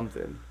steal soon.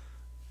 Something.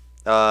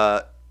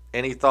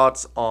 Any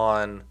thoughts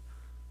on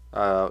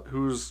Kyle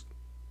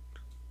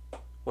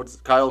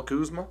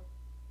Kuzma?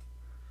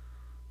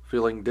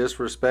 Feeling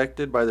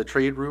disrespected by the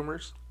trade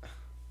rumors?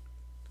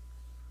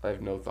 I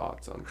have no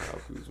thoughts on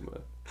Kyle Kuzma.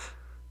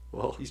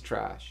 Well, he's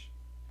trash.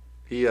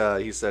 He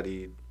said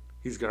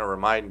he's gonna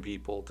remind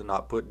people to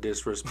not put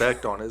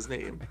disrespect on his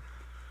name.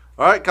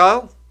 All right,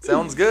 Kyle.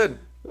 Sounds good.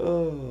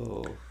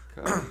 Oh,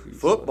 Kyle Kuzma.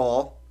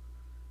 Football.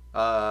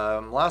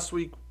 Last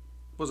week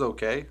was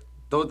okay.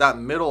 Though that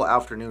middle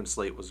afternoon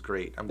slate was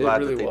great. I'm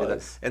glad that they did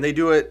that. And they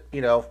do it,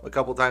 a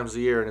couple times a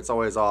year, and it's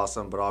always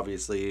awesome. But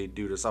obviously,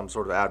 due to some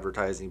sort of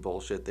advertising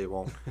bullshit, they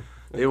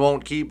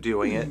won't keep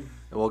doing it.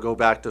 And we'll go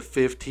back to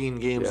 15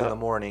 games in the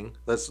morning.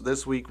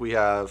 This week we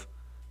have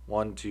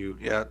 1, 2,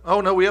 yeah.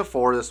 Oh no, we have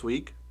 4 this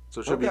week,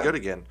 so it should be good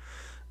again.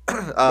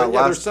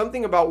 There's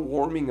something about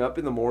warming up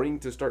in the morning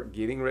to start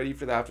getting ready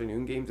for the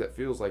afternoon games that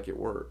feels like it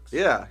works.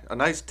 Yeah, a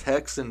nice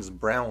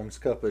Texans-Browns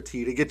cup of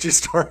tea to get you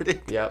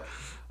started. Yep.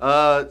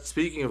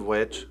 Speaking of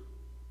which,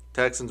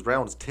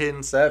 Texans-Browns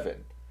 10-7.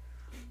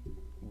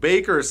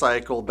 Baker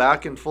cycle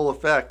back in full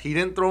effect. He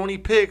didn't throw any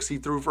picks. He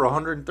threw for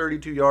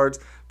 132 yards.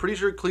 Pretty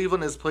sure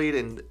Cleveland has played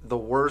in the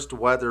worst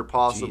weather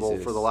possible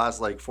for the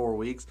last 4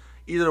 weeks.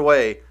 Either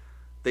way,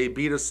 they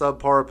beat a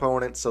subpar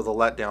opponent, so the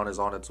letdown is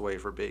on its way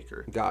for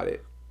Baker. Got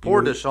it.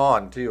 Poor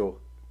Deshaun, too.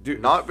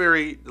 Dude, not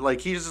very,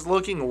 he's just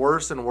looking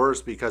worse and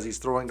worse because he's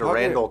throwing to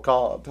Randall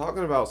Cobb.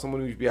 Talking about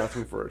someone who'd be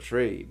asking for a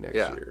trade next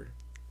year.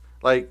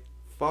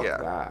 Fuck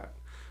that.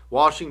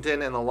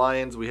 Washington and the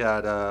Lions, we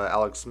had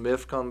Alex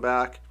Smith come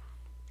back.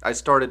 I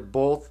started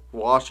both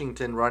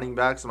Washington running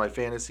backs in my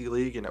fantasy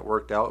league, and it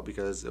worked out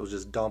because it was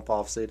just dump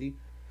off city.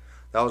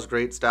 That was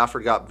great.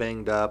 Stafford got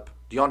banged up.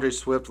 DeAndre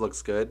Swift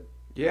looks good.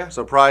 Yeah.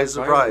 Surprise.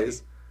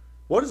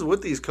 What is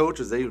with these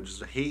coaches? They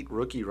just hate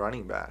rookie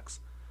running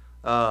backs.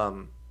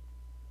 That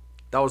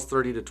was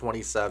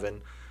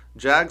 30-27.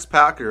 Jags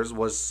Packers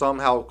was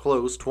somehow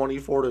close,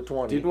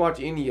 24-20. Didn't watch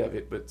any of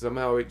it, but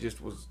somehow it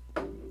just was.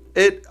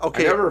 I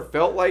never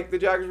felt like the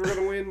Jags were going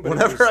to win. But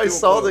whenever I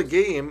saw the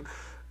game,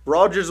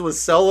 Rodgers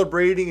was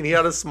celebrating and he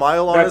had a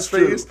smile on his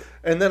face,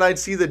 and then I'd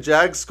see the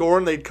Jags score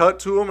and they'd cut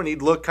to him and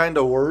he'd look kind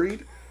of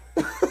worried.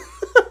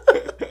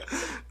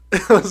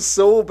 It was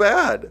so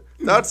bad.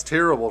 That's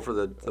terrible for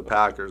the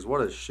Packers.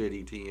 What a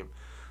shitty team.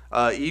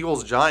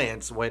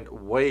 Eagles-Giants went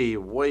way,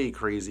 way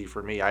crazy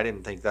for me. I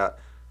didn't think that.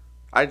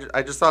 I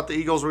just thought the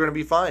Eagles were going to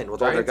be fine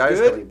with all their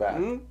guys coming back.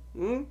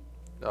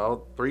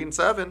 Oh,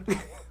 3-7.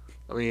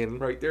 I mean,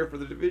 right there for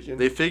the division.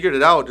 They figured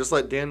it out. Just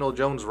let Daniel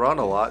Jones run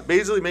a lot.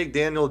 Basically make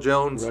Daniel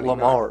Jones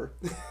Lamar.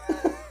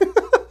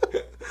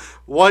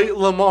 White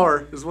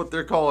Lamar is what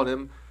they're calling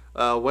him.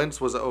 Wentz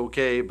was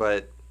okay,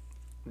 but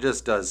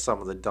just does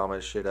some of the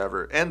dumbest shit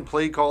ever. And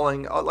play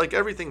calling,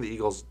 everything the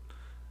Eagles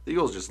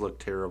just look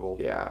terrible.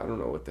 Yeah, I don't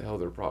know what the hell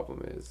their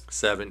problem is.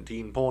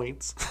 17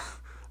 points.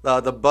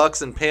 The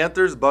Bucks and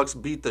Panthers. Bucks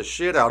beat the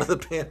shit out of the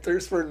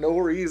Panthers for no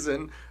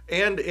reason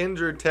and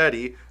injured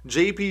Teddy.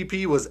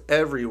 JPP was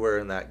everywhere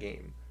in that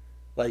game.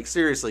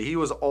 Seriously, he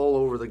was all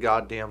over the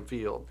goddamn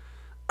field.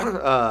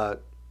 I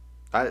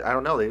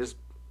don't know. They just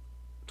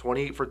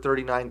 28 for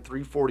 39,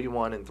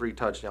 341, and 3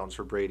 touchdowns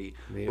for Brady.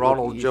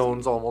 Ronald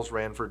Jones almost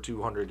ran for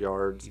 200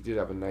 yards. He did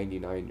have a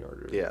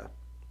 99-yarder. Yeah.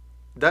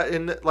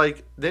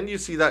 Then you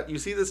see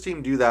this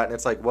team do that, and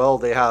it's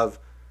they have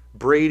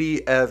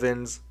Brady,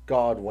 Evans,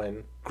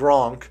 Godwin,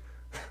 Gronk,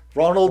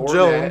 Ronald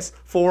Jones,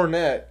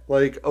 Fournette.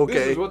 Okay.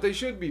 This is what they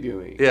should be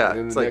doing. Yeah.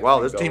 It's wow,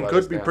 this team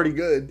could be pretty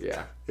good.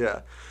 Yeah.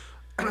 Yeah.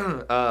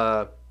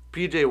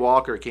 PJ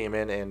Walker came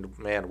in, and,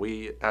 man,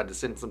 we had to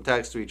send some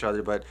texts to each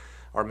other, but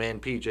our man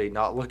PJ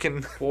not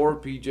looking. Poor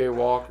PJ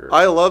Walker.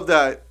 I love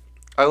that.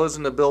 I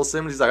listened to Bill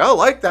Simmons. He's like, I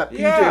like that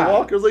PJ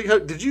Walker. I was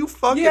did you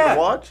fucking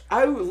watch?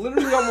 I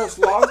literally almost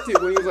lost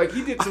it when he was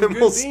he did some good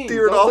things. Almost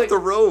steered off the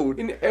road.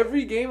 In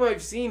every game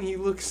I've seen, he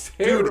looks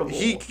terrible. Dude,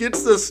 he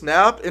gets the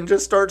snap and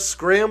just starts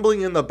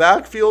scrambling in the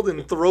backfield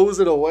and throws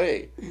it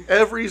away.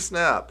 Every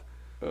snap.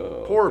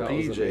 Poor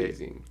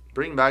PJ.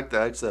 Bring back the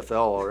XFL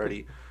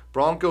already.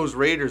 Broncos,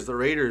 Raiders. The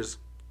Raiders,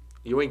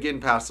 you ain't getting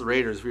past the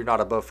Raiders if you're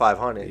not above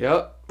 500.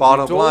 Yep.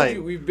 Bottom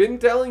line. We've been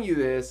telling you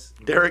this.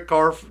 Derek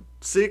Carr,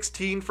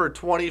 16 for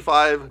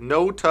 25,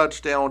 no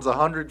touchdowns,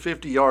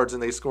 150 yards,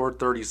 and they scored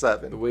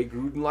 37. The way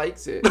Gruden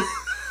likes it.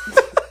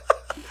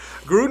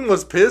 Gruden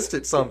was pissed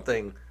at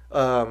something.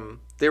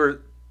 They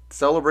were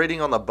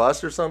celebrating on the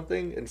bus or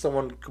something, and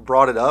someone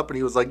brought it up, and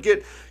he was like,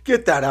 "Get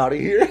that out of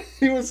here."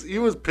 He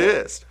was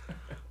pissed.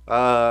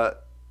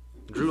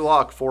 Drew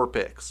Lock 4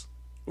 picks.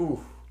 Oof.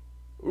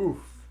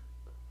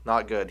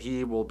 Not good.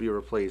 He will be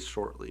replaced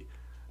shortly.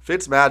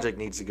 Fitzmagic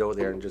needs to go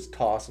there and just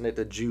tossing it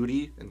to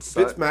Judy and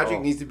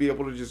Fitzmagic needs to be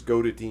able to just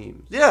go to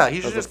teams. Yeah, he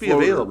should just be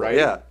available. Right?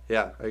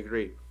 Yeah, I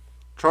agree.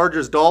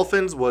 Chargers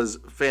Dolphins was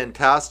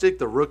fantastic.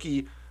 The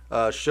rookie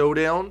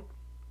showdown.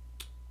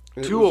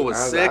 Tua was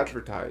sick.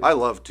 Advertised. I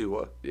love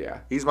Tua.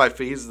 Yeah, he's my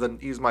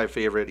favorite.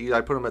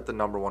 I put him at the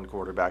number 1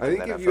 quarterback. I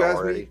think if you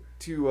ask me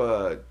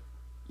to,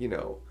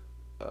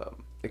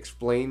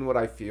 explain what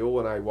I feel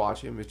when I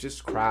watch him, it's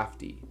just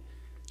crafty.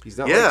 He's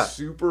not like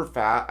super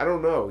fat. I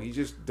don't know. He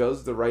just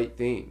does the right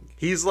thing.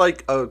 He's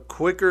like a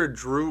quicker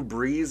Drew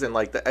Brees and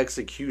like the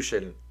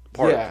execution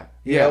part.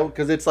 You know,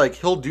 because it's like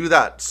he'll do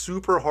that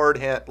super hard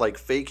hand, like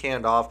fake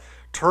handoff,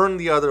 turn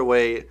the other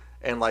way,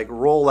 and like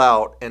roll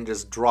out and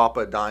just drop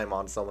a dime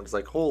on someone. It's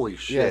like, holy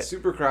shit. Yeah,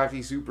 super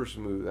crafty, super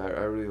smooth. I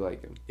really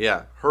like him.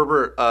 Yeah.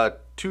 Herbert,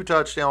 2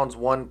 touchdowns,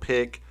 1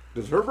 pick.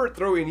 Does Herbert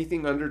throw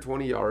anything under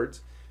 20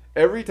 yards?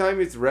 Every time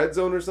it's red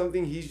zone or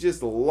something, he's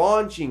just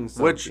launching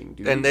something,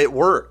 dude. And it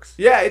works.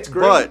 Yeah, it's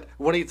great. But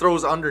when he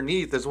throws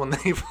underneath is when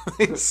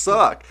they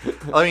suck.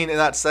 I mean, in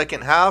that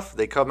second half,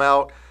 they come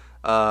out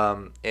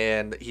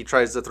and he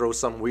tries to throw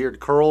some weird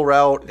curl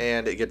route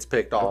and it gets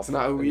picked off. That's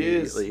not who he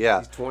is.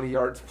 Yeah. He's 20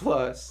 yards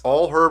plus.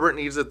 All Herbert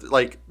needs it.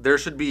 Like, there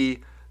should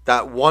be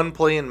that one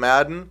play in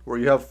Madden where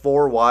you have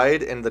 4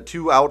 wide and the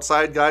 2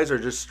 outside guys are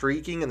just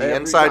streaking and the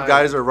inside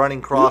guys are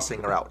running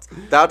crossing routes.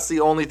 That's the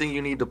only thing you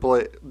need to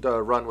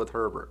run with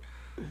Herbert.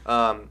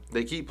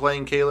 They keep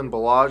playing Kalen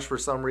Ballage for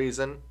some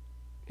reason.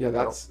 Yeah,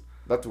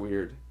 that's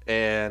weird.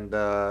 And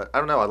I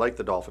don't know. I like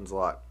the Dolphins a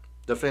lot.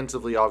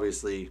 Defensively,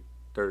 obviously,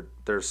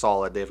 they're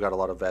solid. They've got a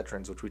lot of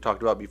veterans, which we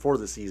talked about before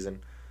the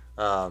season.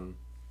 But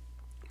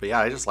yeah,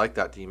 I just like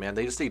that team, man.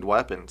 They just need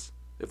weapons.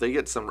 If they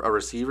get a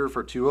receiver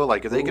for Tua,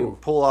 like if they can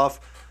pull off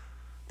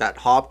that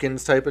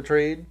Hopkins type of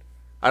trade,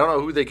 I don't know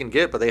who they can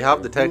get, but they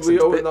have the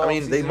Texans. I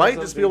mean, they might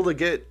just be able to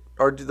get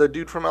the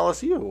dude from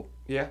LSU.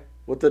 Yeah.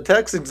 With the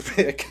Texans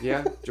pick.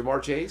 Yeah.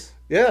 Jamar Chase?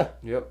 Yeah.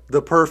 Yep.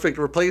 The perfect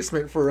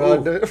replacement for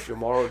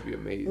Jamar would be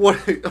amazing.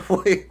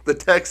 Wait, the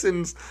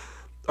Texans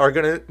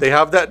they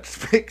have that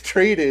pick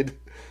traded.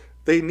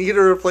 They need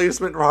a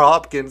replacement for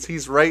Hopkins.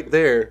 He's right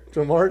there.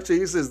 Jamar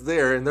Chase is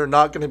there, and they're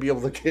not going to be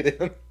able to get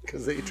him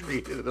because they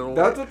traded him.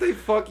 That's what they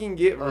fucking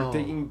get for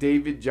taking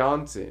David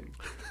Johnson.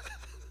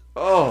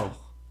 Oh.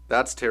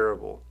 That's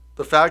terrible.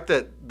 The fact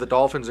that the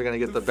Dolphins are going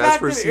to get the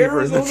best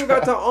receiver in the draft. Arizona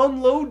got to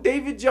unload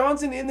David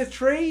Johnson in the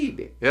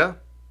trade. Yeah.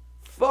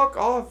 Fuck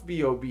off,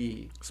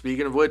 B.O.B.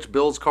 Speaking of which,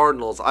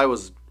 Bills-Cardinals, I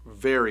was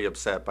very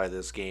upset by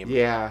this game.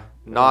 Yeah.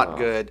 Not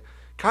good.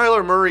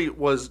 Kyler Murray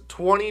was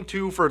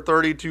 22 for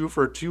 32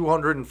 for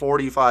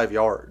 245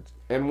 yards.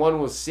 And one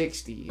was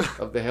 60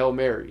 of the Hail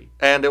Mary.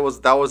 And that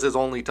was his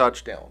only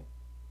touchdown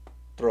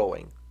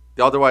throwing.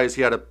 Otherwise,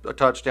 he had a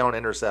touchdown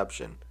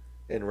interception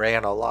and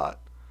ran a lot.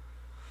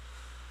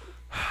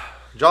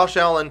 Josh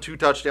Allen, 2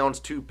 touchdowns,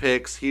 2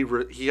 picks. He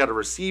had a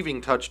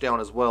receiving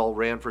touchdown as well,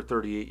 ran for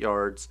 38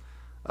 yards.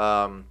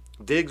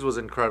 Diggs was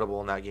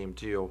incredible in that game,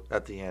 too,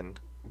 at the end.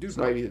 Dude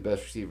might be the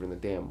best receiver in the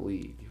damn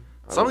league.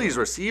 Some of these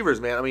receivers,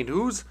 man. I mean,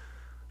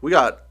 we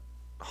got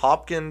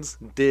Hopkins,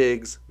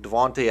 Diggs,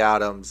 Devontae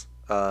Adams,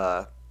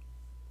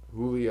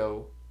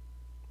 Julio.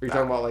 Are you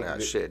talking about like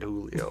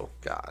Julio?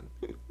 God,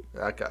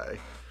 that guy.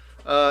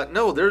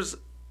 No, there's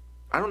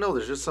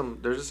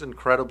just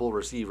incredible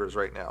receivers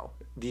right now.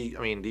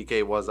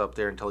 DK was up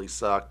there until he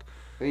sucked.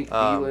 I think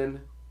Thielen.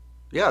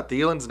 Yeah,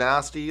 Thielen's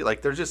nasty.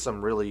 Like, there's just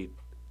some really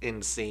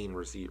insane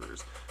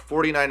receivers.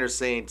 49ers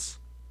Saints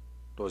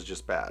was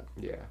just bad.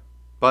 Yeah.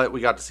 But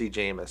we got to see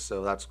Jameis,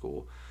 so that's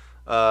cool.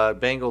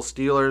 Bengals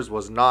Steelers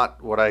was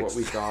not what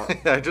we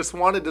thought. I just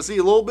wanted to see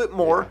a little bit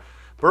more. Yeah.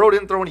 Burrow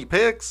didn't throw any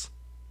picks.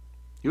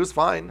 He was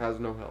fine. Has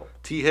no help.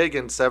 T.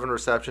 Higgins, 7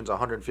 receptions,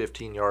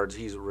 115 yards.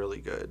 He's really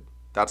good.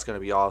 That's going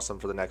to be awesome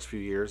for the next few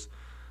years.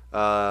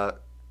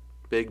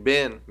 Big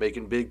Ben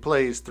making big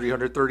plays,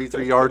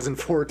 333 yards and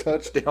 4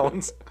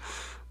 touchdowns.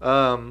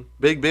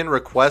 Big Ben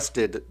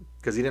requested,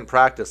 because he didn't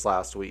practice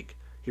last week,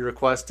 he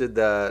requested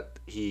that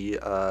he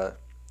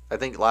I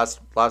think last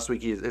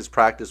week his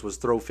practice was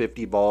throw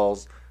 50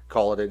 balls,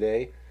 call it a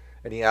day.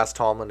 And he asked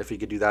Tomlin if he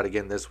could do that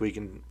again this week.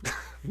 And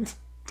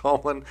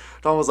Tomlin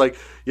was like,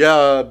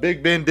 yeah,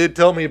 Big Ben did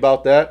tell me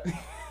about that.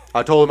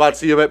 I told him I'd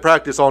see him at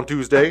practice on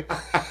Tuesday.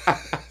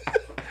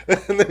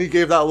 And then he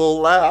gave that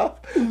little laugh.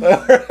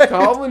 Right.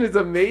 Tomlin is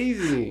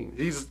amazing.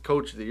 He's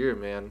coach of the year,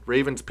 man.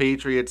 Ravens,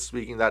 Patriots,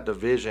 speaking of that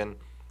division.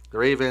 The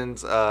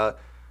Ravens, I'm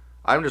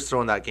just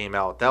throwing that game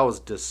out. That was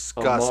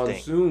disgusting. A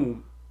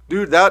monsoon.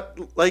 Dude, that,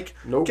 like,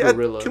 no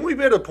gorilla. Can we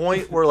be at a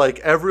point where, like,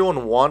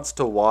 everyone wants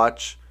to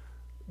watch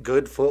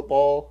good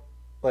football?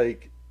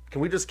 Like,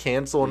 can we just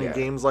cancel any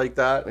games like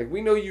that? Like,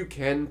 we know you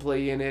can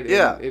play in it.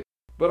 Yeah.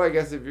 But I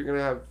guess if you're going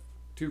to have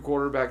 2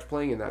 quarterbacks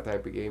playing in that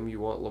type of game,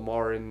 you want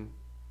Lamar and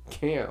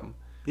Cam.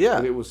 Yeah.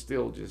 But it was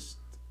still just,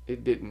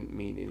 it didn't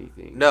mean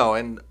anything. No,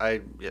 and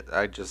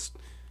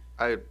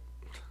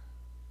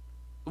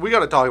we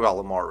got to talk about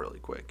Lamar really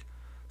quick.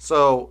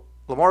 So,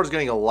 Lamar's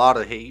getting a lot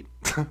of hate.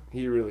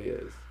 He really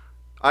is.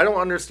 I don't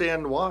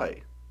understand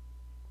why.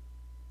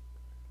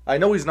 I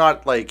know he's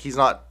not.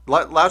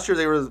 Last year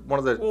they were one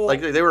of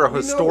the they were a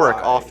historic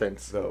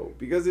offense though,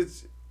 because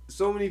it's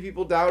so many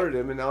people doubted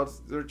him, and now it's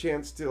their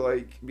chance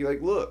to be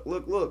like,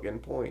 look,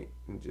 and point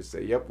and just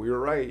say, "Yep, we were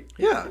right."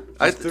 Yeah,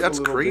 that's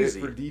crazy.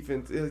 For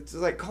defense, it's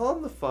just like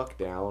calm the fuck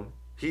down.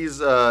 He's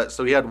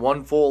so he had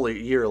one full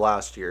year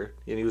last year,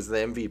 and he was the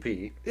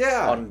MVP.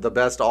 Yeah, on the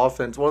best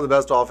offense, one of the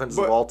best offenses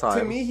of all time.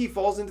 To me, he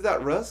falls into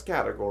that Russ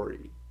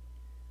category.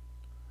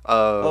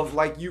 Of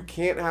you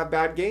can't have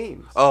bad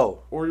games. Oh.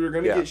 Or you're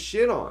going to get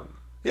shit on.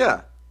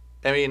 Yeah.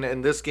 I mean,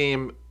 in this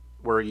game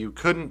where you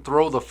couldn't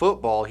throw the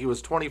football, he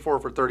was 24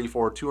 for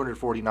 34,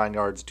 249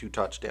 yards, 2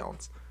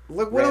 touchdowns.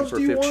 What else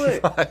do you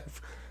want?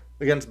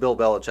 Against Bill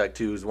Belichick,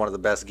 too, who's one of the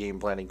best game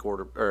planning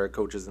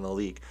coaches in the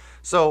league.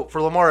 So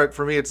for Lamar,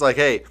 for me, it's like,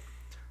 hey,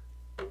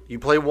 you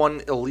play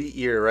one elite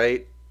year,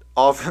 right?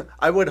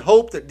 I would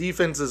hope that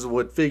defenses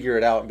would figure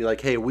it out and be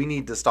like, hey, we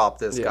need to stop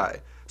this guy.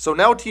 So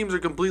now teams are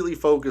completely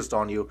focused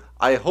on you.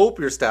 I hope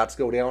your stats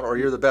go down or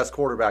you're the best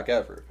quarterback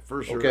ever.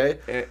 For sure.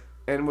 Okay?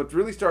 And what's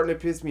really starting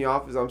to piss me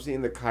off is I'm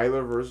seeing the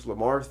Kyler versus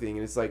Lamar thing.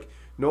 And it's like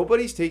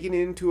nobody's taking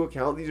into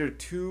account these are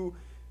two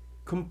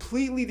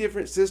completely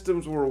different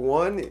systems where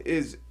one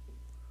is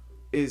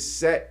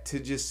set to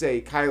just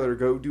say, Kyler,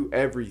 go do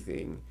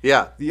everything.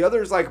 Yeah. The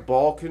other is like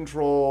ball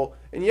control.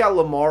 And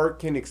Lamar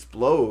can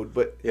explode.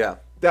 But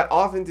that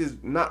offense is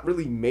not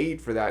really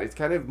made for that. It's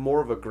kind of more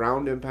of a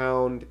ground and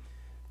pound.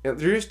 And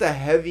they're just a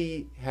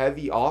heavy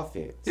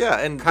offense.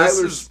 Yeah, and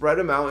Kyler spread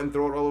them out and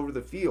throw it all over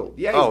the field.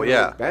 Yeah,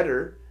 he's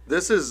better.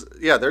 This is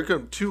they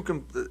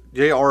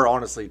are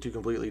honestly two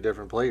completely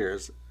different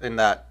players in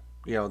that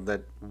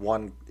that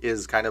one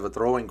is kind of a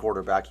throwing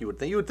quarterback. You would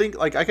think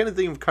I kind of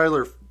think of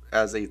Kyler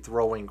as a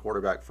throwing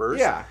quarterback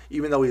first. Yeah.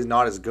 Even though he's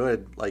not as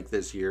good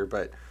this year,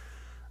 but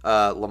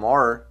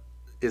Lamar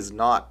is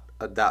not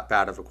that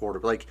bad of a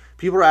quarterback.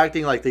 People are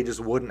acting like they just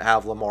wouldn't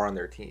have Lamar on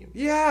their team.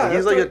 Yeah.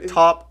 He's a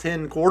top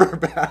 10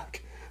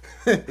 quarterback.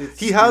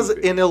 He has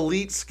an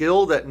elite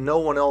skill that no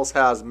one else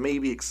has,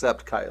 maybe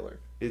except Kyler.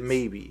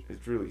 Maybe.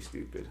 It's really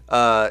stupid.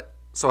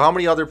 So how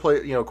many other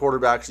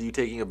quarterbacks are you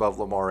taking above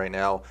Lamar right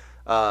now?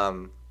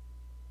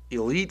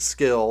 Elite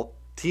skill.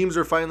 Teams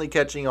are finally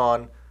catching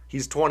on.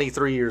 He's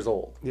 23 years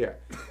old. Yeah.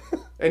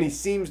 And he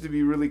seems to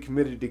be really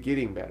committed to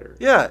getting better.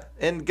 Yeah,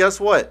 and guess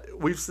what?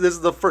 This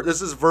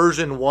is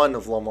version 1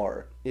 of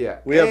Lamar. Yeah.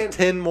 We have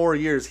 10 more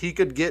years. He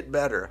could get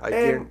better. I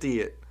guarantee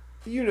it.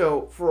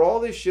 For all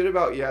this shit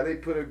about they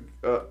put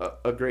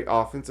a great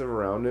offensive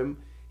around him,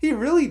 he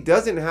really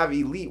doesn't have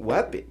elite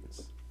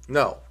weapons.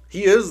 No,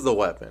 he is the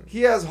weapon.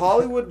 He has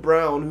Hollywood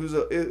Brown, who's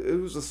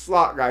a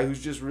slot guy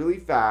who's just really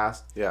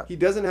fast. Yeah. He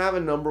doesn't have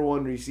a number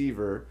 1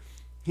 receiver.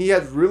 He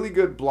has really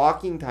good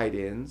blocking tight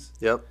ends.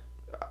 Yep.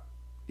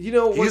 He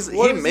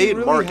made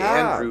Mark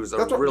Andrews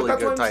a really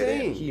good tight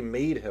end. He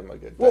made him a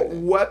good tight end. What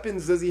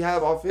weapons does he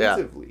have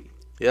offensively?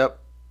 Yeah. Yep.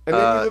 And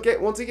then you look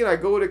at, once again, I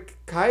go to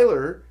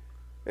Kyler,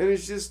 and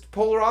it's just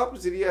polar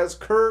opposite. He has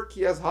Kirk,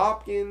 he has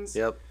Hopkins.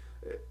 Yep.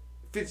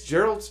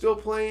 Fitzgerald's still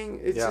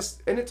playing. It's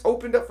just, and it's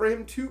opened up for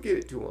him to get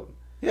it to him.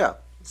 Yeah.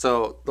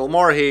 So the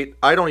Lamar hate,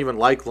 I don't even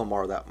like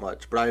Lamar that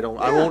much, but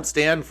I won't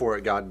stand for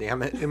it. God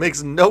damn it! It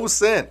makes no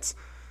sense.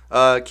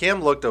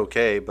 Cam looked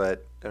okay,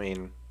 but I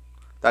mean,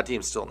 that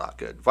team's still not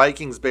good.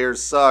 Vikings,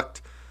 Bears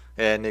sucked,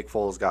 and Nick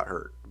Foles got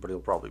hurt, but he'll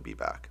probably be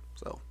back.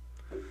 So,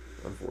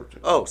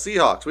 unfortunately. Oh,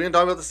 Seahawks. We didn't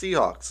talk about the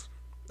Seahawks.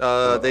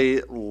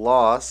 They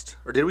lost,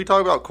 or did we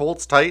talk about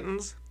Colts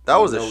Titans? That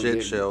was a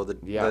shit show.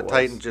 The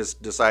Titans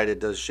just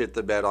decided to shit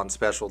the bed on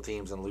special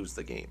teams and lose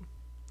the game.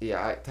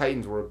 Yeah,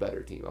 Titans were a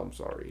better team. I'm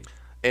sorry.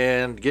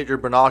 And get your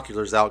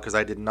binoculars out because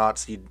I did not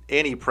see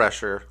any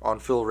pressure on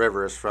Phil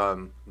Rivers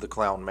from the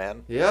Clown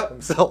Man. Yep.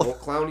 Himself. Well,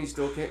 Clowney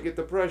still can't get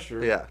the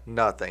pressure. Yeah,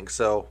 nothing.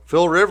 So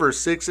Phil Rivers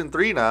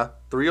 6-3 now,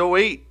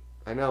 308.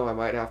 I know. I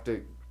might have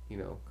to,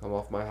 come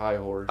off my high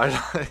horse.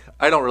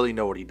 I don't really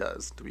know what he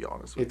does, to be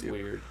honest with you.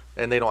 It's weird.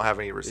 And they don't have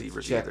any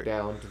receivers check either.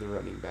 Down to the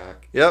running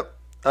back. Yep.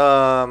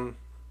 The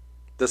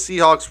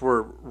Seahawks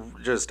were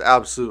just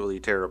absolutely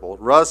terrible.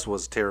 Russ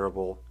was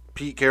terrible.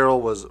 Pete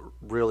Carroll was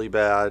really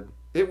bad.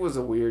 It was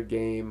a weird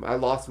game. I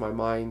lost my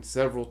mind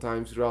several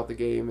times throughout the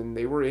game, and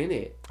they were in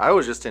it. I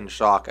was just in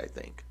shock, I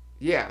think.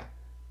 Yeah.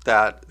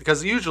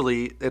 Because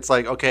usually it's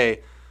like,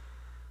 okay,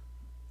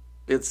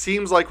 it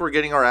seems like we're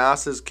getting our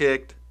asses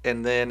kicked,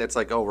 and then it's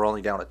like, oh, we're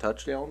only down a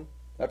touchdown?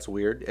 That's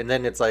weird. And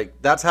then it's like,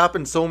 that's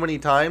happened so many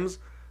times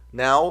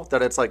now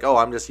that it's like, oh,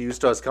 I'm just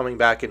used to us coming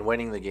back and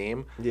winning the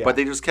game. Yeah. But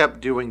they just kept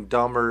doing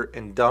dumber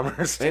and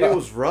dumber stuff. And it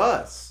was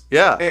Russ.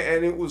 Yeah.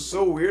 And it was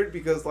so weird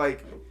because,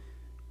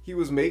 he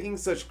was making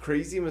such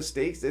crazy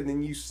mistakes, and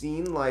then you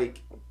seen,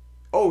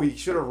 oh, he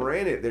should have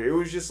ran it there. It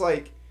was just,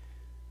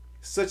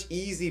 such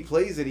easy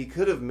plays that he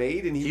could have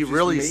made, and he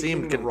really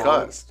seemed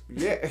concussed.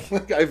 Yeah.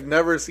 I've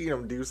never seen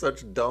him do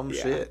such dumb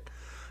shit.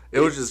 It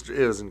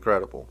was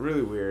incredible.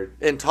 Really weird.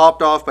 And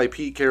topped off by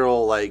Pete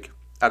Carroll,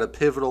 at a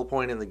pivotal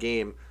point in the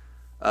game.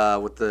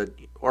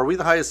 Are we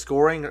the highest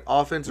scoring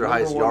offense or Number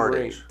highest one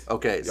yardage? ranked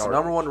Okay, so yardage.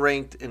 number one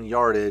ranked in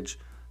yardage.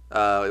 It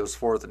was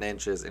 4th in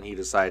inches, and he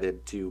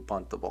decided to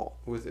punt the ball.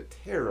 It was a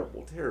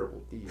terrible,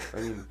 terrible defense.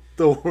 I mean,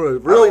 The really really I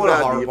don't want to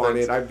bad harp on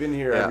defense. it. I've been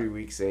here Yeah. every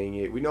week saying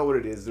it. We know what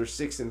it is. They're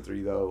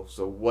 6-3 though,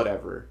 so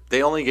whatever.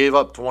 They only gave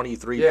up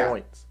 23 Yeah.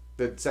 points.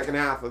 The second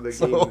half of the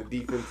So-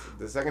 game,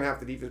 the second half,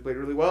 the defense played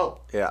really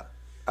well. Yeah,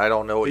 I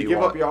don't know what They you give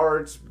want. up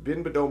yards,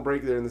 bend but don't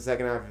break there in the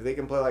second half. If they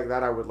can play like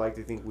that, I would like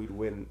to think we'd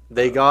win.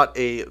 They got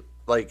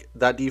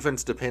that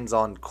defense depends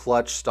on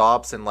clutch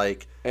stops and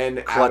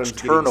And clutch Adams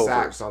getting turnovers.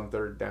 sacks on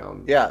third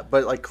down. yeah,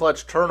 but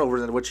clutch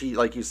turnovers in which he,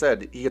 like you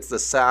said, he gets the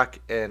sack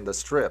and the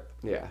strip,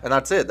 Yeah. and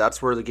that's it.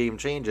 That's where the game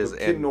changes. But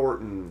Kid And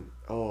Norton.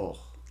 Oh,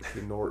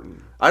 Kid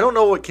Norton. I don't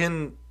know what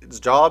Ken's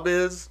job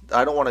is.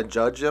 I don't want to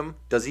judge him.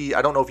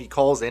 I don't know if he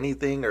calls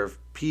anything or if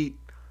Pete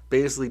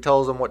basically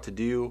tells him what to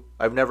do.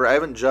 I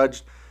haven't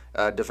judged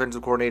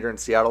defensive coordinator in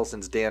Seattle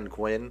since Dan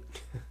Quinn.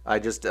 I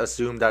just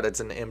assume that it's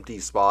an empty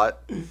spot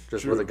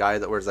just True. with a guy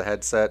that wears a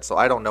headset. So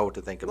I don't know what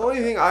to think The about only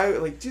that. thing I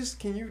like, just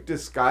can you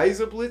disguise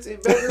a blitz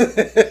it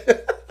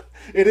better?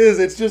 It is.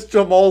 It's just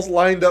Jamal's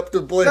lined up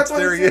to blitz. That's what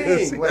There I'm he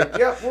is. saying. Like,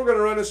 yep, we're gonna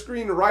run a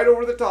screen right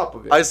over the top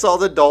of it. I saw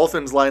the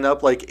Dolphins line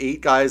up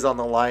 8 guys on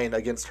the line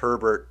against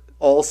Herbert,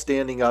 all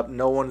standing up.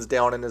 No one's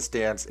down in the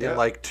stance,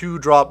 Yeah. and 2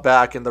 drop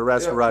back, and the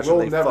rest Yeah, rush, we'll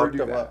and they never fucked do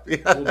them that. up.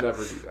 Yeah. We'll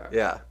never do that.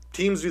 Yeah.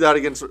 Teams do that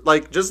against,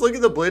 just look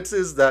at the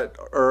blitzes that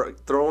are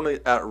thrown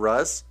at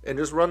Russ and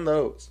just run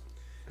those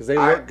because they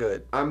look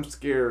good. I'm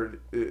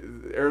scared.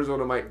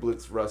 Arizona might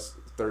blitz Russ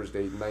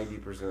Thursday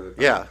 90% of the time.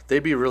 Yeah, they'd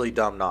be really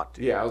dumb not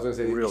to. Yeah, I was gonna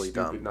say they'd Really be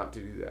stupid dumb. not to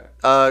do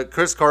that.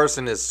 Chris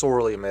Carson is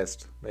sorely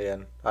missed,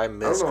 man. I I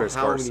miss don't know Chris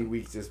how Carson. many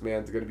weeks this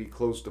man's gonna be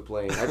close to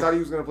playing. I thought he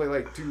was gonna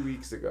play 2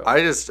 weeks ago.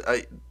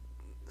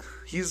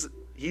 He's and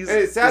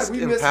it's sad just we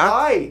missed impact-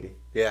 Hyde.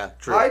 Yeah,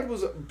 true. Hyde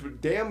was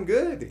damn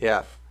good.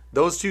 Yeah,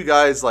 those two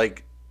guys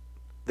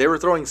they were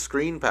throwing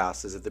screen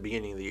passes at the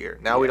beginning of the year.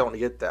 Now we Yeah. don't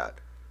get that.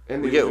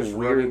 And We they get were just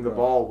weird running the run.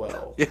 ball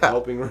well, Yeah.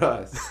 helping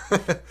Russ.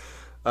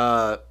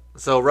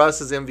 So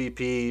Russ's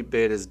MVP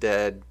bid is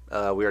dead. We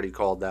already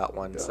called that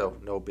one, so Done.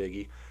 no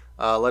biggie.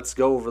 Let's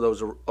go over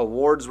those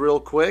awards real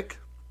quick.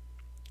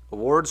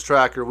 Awards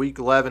tracker, week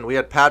 11. We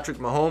had Patrick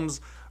Mahomes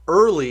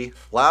early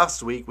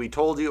last week. We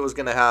told you it was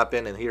going to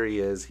happen, and here he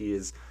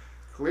is.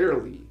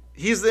 Clearly.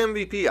 He's the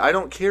MVP. I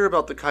don't care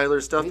about the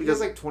Kyler stuff He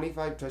because has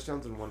 25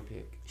 touchdowns and 1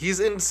 pick. he's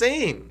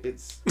insane.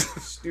 It's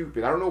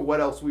stupid. I don't know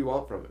what else we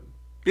want from him.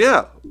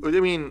 Yeah, I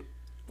mean,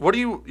 what do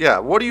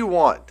you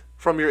want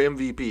from your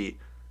MVP?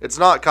 It's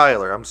not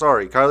Kyler. I'm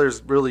sorry,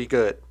 Kyler's really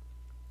good,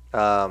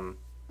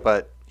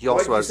 but he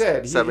also Like you has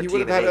said, he 17 would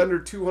have and had 8. under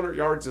 200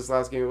 yards this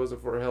last game if it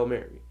wasn't for a Hail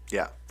Mary.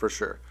 Yeah, for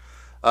sure.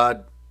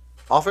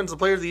 Offensive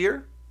Player of the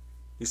Year.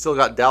 You still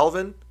got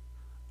Dalvin,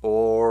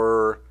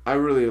 or I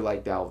really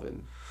like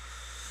Dalvin.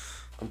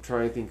 I'm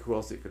trying to think who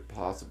else it could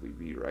possibly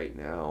be right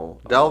now.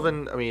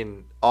 Dalvin. I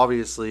mean,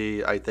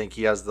 obviously, I think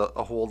he has a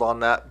hold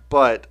on that,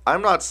 but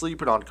I'm not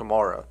sleeping on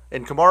Kamara.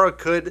 And Kamara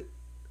could,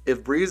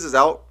 if Breeze is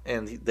out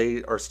and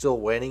they are still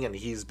winning and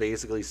he's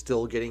basically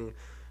still getting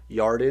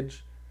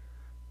yardage,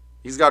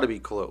 he's got to be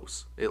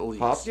close at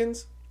least.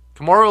 Hopkins?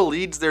 Kamara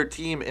leads their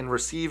team in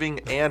receiving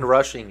and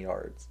rushing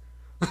yards.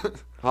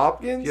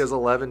 Hopkins? He has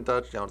 11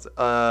 touchdowns.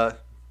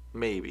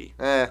 Maybe.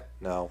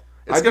 No.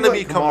 It's I do going to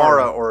like be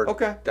Kamara. Kamara or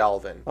Okay.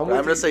 Dalvin. I'm I'm with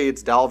going to you. say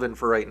it's Dalvin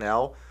for right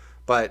now,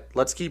 but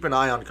let's keep an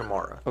eye on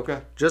Kamara. Okay.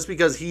 Just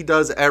because he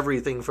does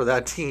everything for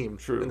that team,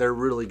 True. and they're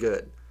really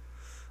good.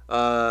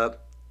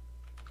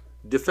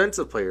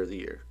 Defensive Player of the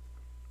Year.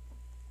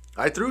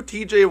 I threw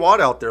T.J.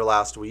 Watt out there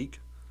last week.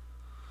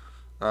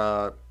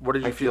 What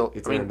did you feel?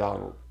 It's I mean, Aaron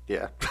Donald.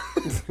 yeah.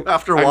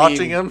 After I watching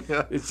mean, him,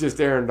 yeah. It's just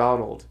Aaron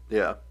Donald.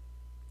 Yeah,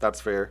 that's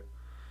fair.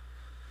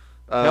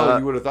 Hell,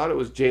 you would have thought it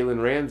was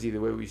Jalen Ramsey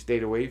the way we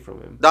stayed away from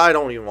him. I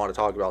don't even want to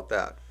talk about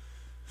that.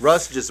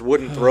 Russ just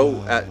wouldn't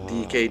throw at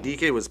DK.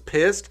 DK was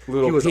pissed.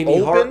 Little He was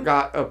Penny Hart open.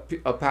 got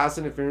a pass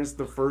interference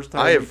the first I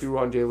time he have threw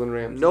on Jalen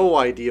Ramsey. No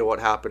idea what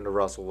happened to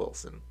Russell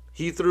Wilson.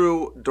 He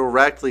threw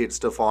directly at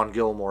Stephon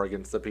Gilmore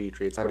against the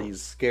Patriots, but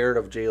he's scared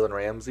of Jalen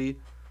Ramsey.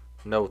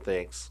 No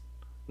thanks.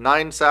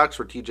 9 sacks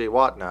for TJ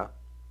Watt now.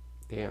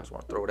 Damn. Just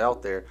want to throw it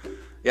out there.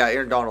 Yeah,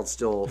 Aaron Donald's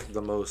still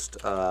the most.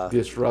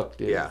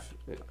 Disruptive. Yeah.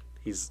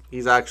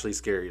 He's actually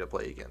scary to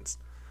play against.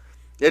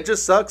 It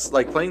just sucks.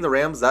 Playing the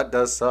Rams, that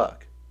does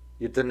suck.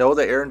 You have to know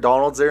that Aaron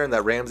Donald's there and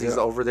that Ramsey's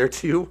over there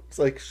too. It's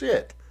like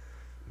shit.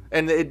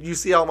 And you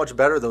see how much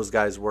better those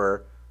guys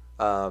were.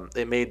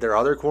 It made their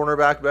other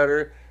cornerback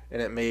better,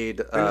 and it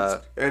made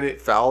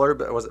Fowler.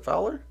 Was it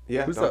Fowler?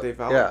 Yeah, Who's Dante that?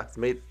 Fowler. Yeah, it's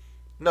made.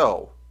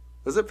 No,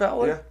 was it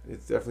Fowler? Yeah,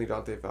 it's definitely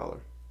Dante Fowler.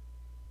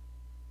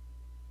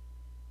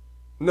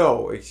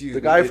 No, excuse me.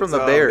 The guy from the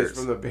Bears. It's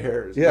from the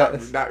Bears. Yeah.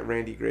 Not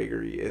Randy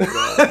Gregory. It's,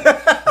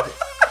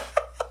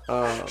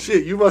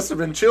 Shit, you must have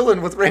been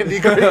chilling with Randy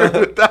Gregory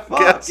with that fuck,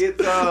 guess.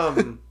 it's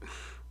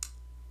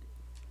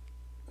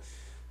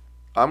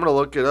I'm gonna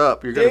look it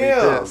up. You're gonna be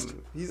pissed.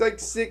 He's like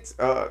 6.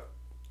 Come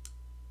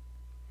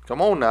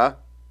on now.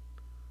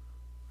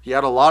 He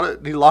had a lot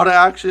of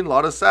action, a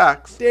lot of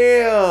sacks.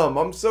 Damn,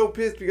 I'm so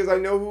pissed because I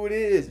know who it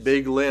is.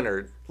 Big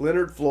Leonard.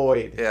 Leonard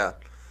Floyd. Yeah.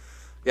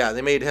 Yeah,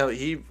 they made him.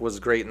 He was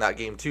great in that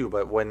game too.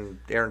 But when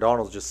Aaron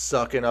Donald's just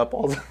sucking up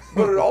all the.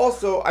 But it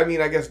also, I mean,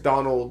 I guess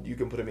Donald, you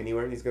can put him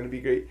anywhere and he's going to be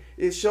great.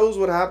 It shows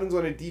what happens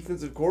when a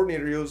defensive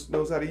coordinator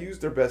knows how to use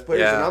their best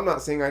players. Yeah. And I'm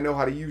not saying I know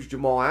how to use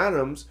Jamal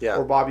Adams Yeah.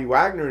 or Bobby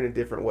Wagner in a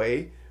different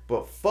way,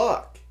 but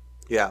fuck.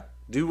 Yeah,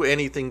 do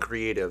anything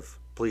creative,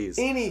 please.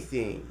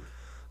 Anything.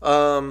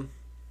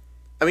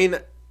 I mean,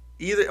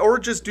 either or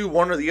just do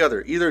one or the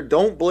other. Either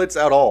don't blitz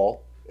at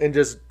all and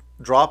just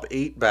drop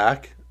 8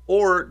 back,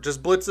 or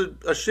just blitz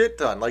a shit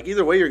ton. Like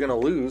either way, you're gonna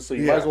lose, so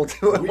you might as well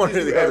do it We one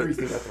just or do the other.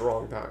 everything at the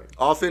wrong time.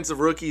 Offensive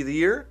Rookie of the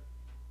Year.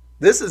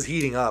 This is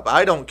heating up.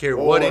 I don't care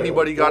what Boy,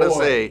 anybody oh got to boy.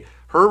 say.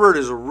 Herbert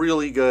is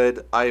really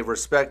good. I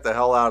respect the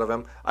hell out of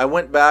him. I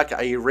went back.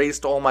 I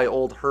erased all my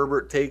old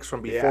Herbert takes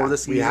from before Yeah, the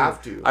season. we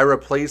have to. I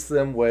replaced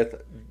them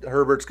with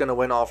Herbert's going to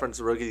win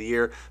Offensive Rookie of the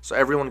Year. So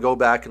everyone go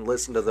back and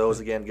listen to those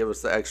again. Give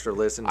us the extra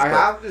listens. I But,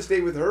 have to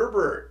stay with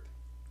Herbert.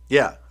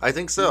 Yeah, I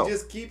think so. He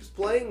just keeps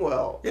playing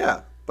well.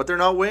 Yeah, but they're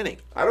not winning.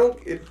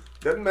 It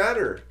doesn't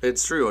matter.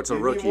 It's true. It's a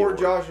Give rookie. me more award.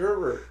 Josh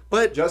Herbert.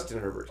 But Justin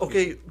Herbert.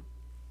 okay,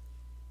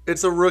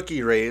 it's a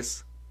rookie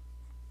race,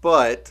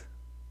 but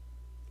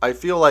I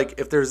feel like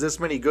if there's this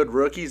many good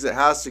rookies, it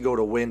has to go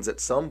to wins at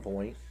some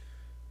point.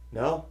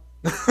 No.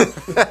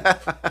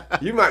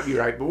 You might be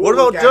right, but What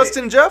we'll about look at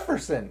Justin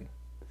Jefferson?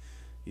 it.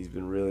 He's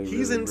been really,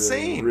 He's really,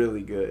 insane. really,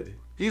 really good.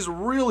 He's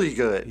really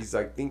good. He's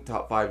like, I think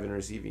top 5 in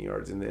receiving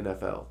yards in the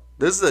NFL.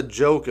 This is a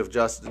joke if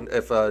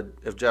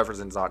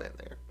Jefferson's not in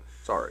there.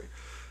 Sorry.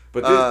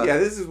 But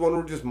this, this is one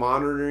we're just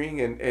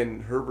monitoring,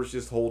 and Herbert's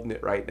just holding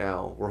it right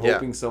now. We're Yeah.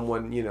 hoping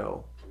someone,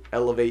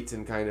 elevates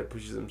and kind of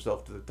pushes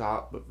himself to the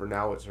top, but for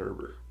now it's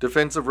Herbert.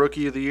 Defensive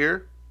Rookie of the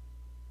Year.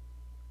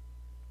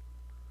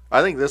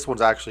 I think this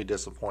one's actually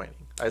disappointing.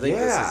 I think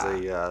this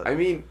is a. I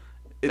mean,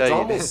 it's yeah, you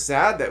almost did.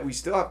 sad that we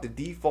still have to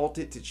default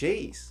it to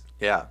Chase.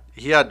 Yeah,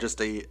 he had just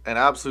an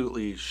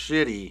absolutely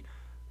shitty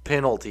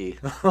penalty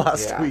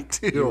last week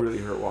He too. really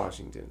hurt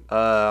Washington.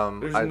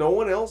 There's There's no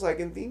one else I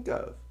can think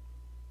of.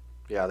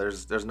 Yeah,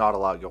 there's not a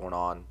lot going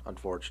on,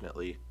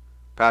 unfortunately.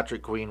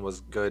 Patrick Queen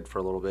was good for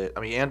a little bit. I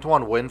mean,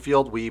 Antoine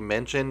Winfield we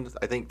mentioned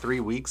I think 3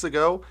 weeks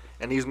ago,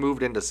 and he's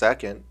moved into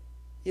second.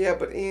 Yeah,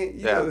 but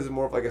this is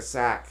more of like a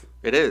sack.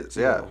 It is,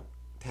 yeah.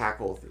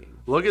 Tackle thing.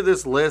 Look at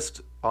this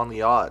list on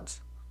the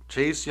odds.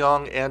 Chase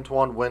Young,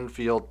 Antoine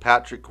Winfield,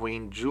 Patrick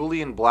Queen,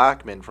 Julian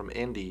Blackmon from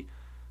Indy,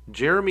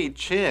 Jeremy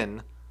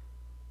Chin,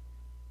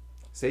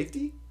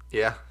 Safety?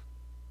 yeah,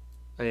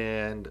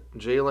 and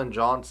Jalen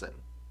Johnson.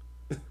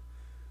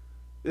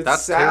 It's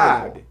That's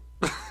sad.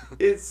 terrible.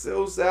 It's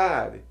so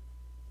sad.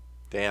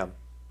 Damn.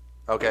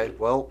 Okay,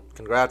 well,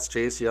 congrats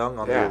Chase Young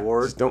on the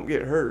award. Just don't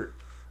get hurt.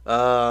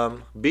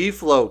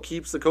 B-Flow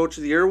keeps the Coach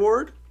of the Year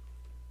award.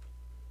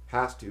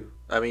 Has to.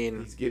 I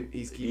mean,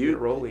 He's keeping it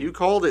rolling. You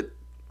called it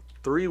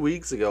 3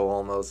 weeks ago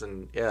almost,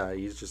 and yeah,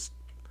 he's just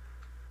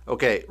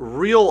okay.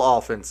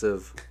 Real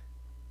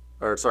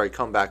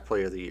comeback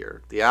player of the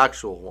year, the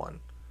actual one,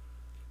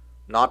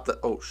 not the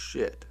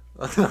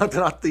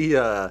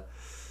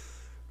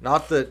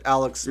not the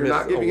Alex Smith. You're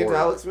not giving award. it to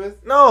Alex Smith?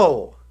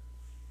 No,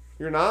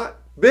 You're not?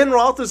 Ben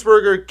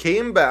Roethlisberger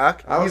came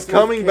back. Alex He's Smith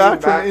coming came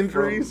back from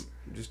injuries.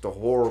 from just a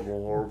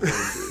horrible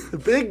injury.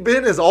 Big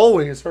Ben is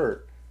always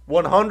hurt,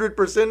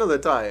 100% of the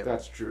time.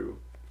 That's true.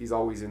 He's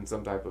always in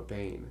some type of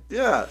pain.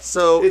 Yeah,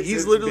 so It's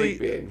he's literally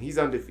Big Ben. He's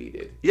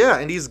undefeated. yeah,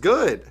 and he's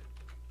good.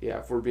 Yeah,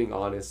 if we're being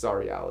honest.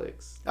 Sorry,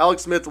 Alex.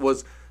 Alex Smith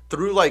was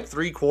through like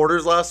 3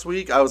 quarters last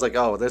week. I was like,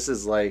 oh, this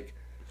is like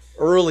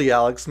early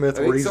Alex Smith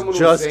I where think he's someone was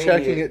just saying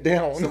checking it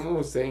down. Someone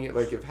was saying it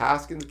like, if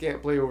Haskins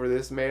can't play over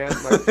this man,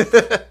 like,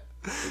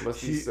 it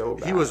must be so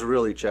bad. He was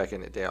really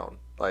checking it down.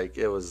 Like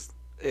it was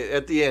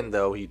at the end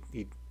though. He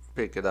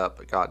picked it up.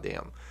 But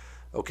goddamn.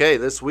 Okay,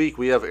 this week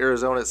we have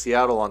Arizona at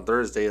Seattle on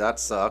Thursday. That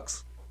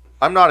sucks.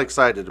 I'm not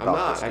excited I'm about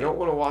not. this. I game. don't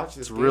want to watch It's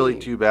this really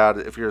game. too bad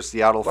if you're a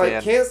Seattle Like,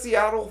 fan. can't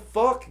Seattle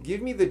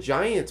Give me the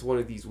Giants one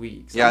of these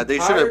weeks. Yeah, I'm they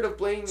should tired have of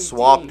playing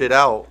swapped teams. it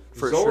out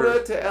for Zona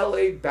sure. to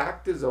LA,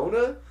 back to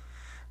Zona?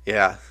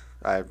 Yeah,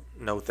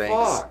 no thanks.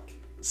 Fuck.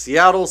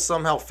 Seattle's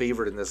somehow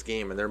favored in this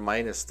game, and they're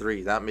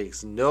 -3. That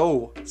makes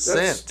no That's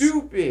sense.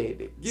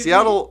 stupid.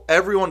 Seattle,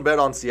 everyone bet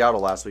on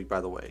Seattle last week, by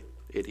the way.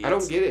 Idiots. I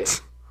don't get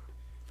it.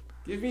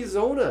 Give me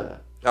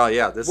Zona. Oh,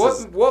 yeah, this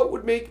is... What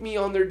would make me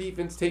on their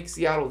defense take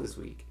Seattle this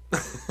week?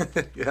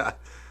 yeah.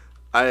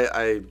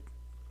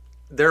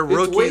 Their It's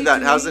rookie way that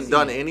too hasn't easy.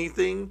 done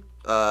anything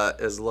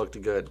has looked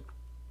good.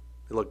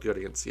 He looked good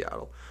against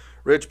Seattle.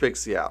 Rich picks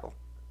Seattle.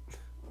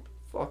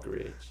 Fuck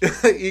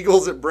Rich.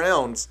 Eagles at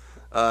Browns.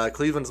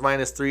 Cleveland's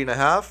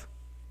 -3.5.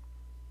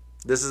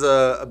 This is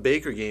a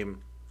Baker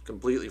game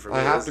completely for me.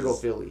 I have This to go is-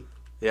 Philly.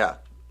 Yeah.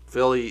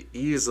 Philly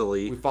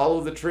easily. We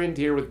follow the trend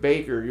here with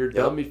Baker. You're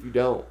dumb if you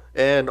don't.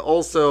 And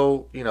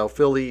also,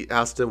 Philly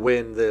has to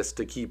win this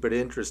to keep it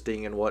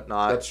interesting and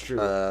whatnot. That's true.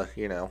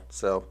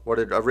 So what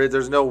did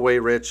there's no way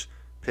Rich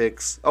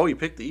picks. Oh, you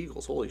picked the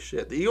Eagles. Holy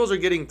shit! The Eagles are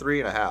getting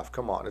 3.5.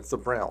 Come on, it's the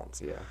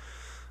Browns. Yeah.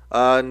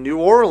 New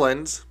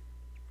Orleans,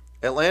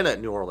 Atlanta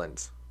at New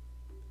Orleans.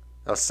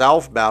 A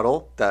South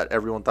battle that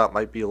everyone thought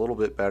might be a little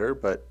bit better,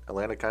 but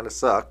Atlanta kind of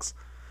sucks.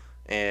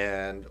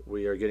 And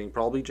we are getting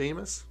probably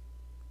Jameis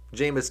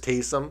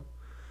Taysom.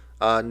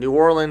 New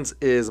Orleans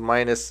is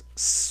minus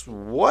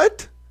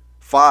what?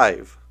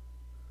 5.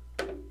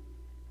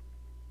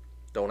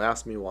 Don't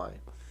ask me why.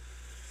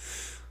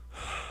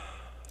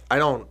 I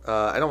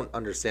don't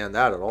understand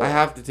that at all. I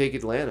have to take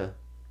Atlanta.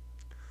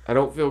 I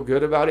don't feel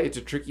good about it. It's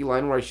a tricky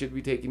line where I should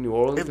be taking New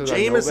Orleans. If I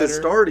know Jameis is better.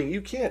 starting, you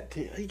can't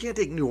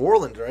take New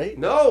Orleans, right?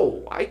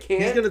 No, I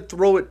can't. He's gonna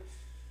throw it.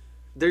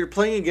 They're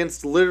playing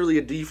against literally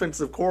a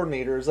defensive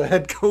coordinator as a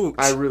head coach.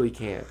 I really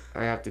can't.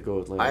 I have to go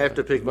with Atlanta. I have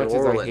to pick as much New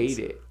as Orleans. I hate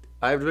it.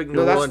 I have to pick New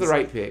No, Orleans. that's the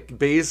right pick.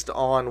 Based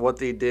on what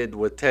they did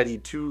with Teddy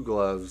Two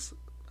Gloves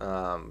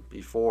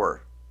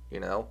before, they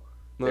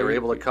were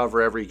able to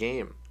cover every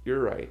game.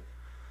 You're right.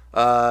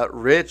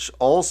 Rich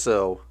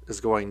also is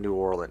going New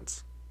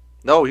Orleans.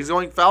 No, he's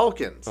going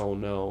Falcons. Oh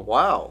no.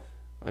 Wow.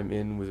 I'm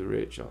in with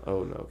Rich.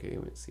 Oh no. Okay,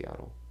 I'm in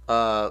Seattle.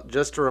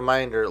 Just a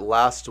reminder,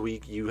 last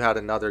week you had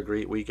another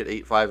great week at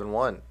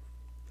 8-5-1.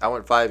 I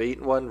went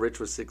 5-8-1.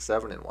 Rich was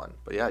 6-7-1.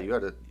 But yeah, you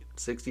had a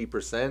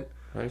 60%.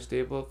 I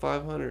stay above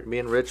 500. Me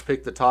and Rich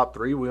picked the top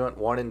 3. We went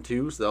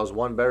 1-2, so that was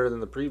one better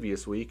than the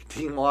previous week.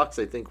 Team locks,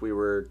 I think we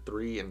were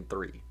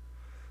 3-3.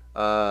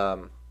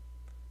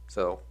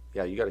 So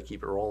yeah, you got to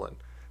keep it rolling.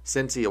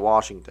 Cincy at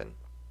Washington.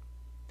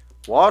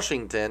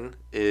 Washington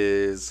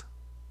is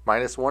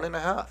minus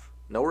 1.5.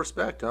 No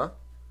respect, huh?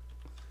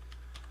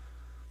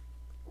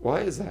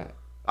 Why is that?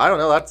 I don't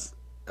know.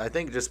 I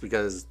think just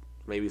because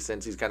maybe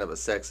since he's kind of a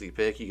sexy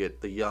pick, you get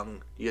you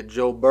get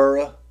Joe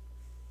Burrow.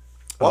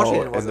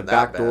 Washington and wasn't the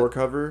that back door bad.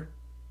 cover.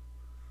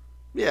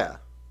 Yeah,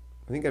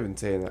 I think I've been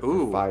saying that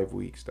Ooh. for 5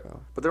 weeks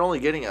now. but they're only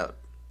getting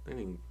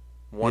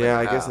one. Yeah,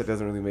 and a I guess half. that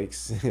doesn't really make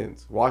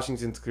sense.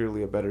 Washington's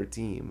clearly a better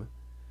team.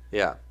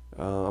 Yeah,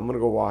 I'm gonna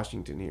go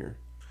Washington here.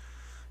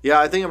 yeah.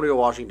 I think I'm gonna go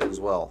Washington as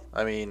well.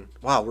 I mean,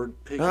 wow, we're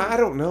picking I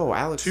don't know,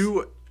 Alex.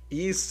 2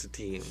 East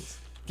teams.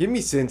 Give me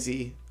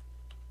Cincy.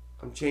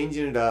 I'm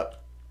changing it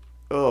up.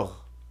 Ugh,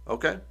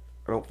 Okay.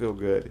 I don't feel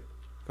good.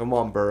 Come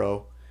on,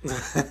 Burrow.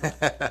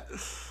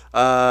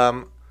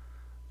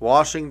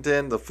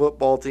 Washington, the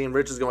football team.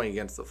 Rich is going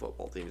against the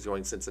football team. He's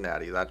going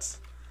Cincinnati.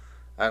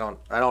 I don't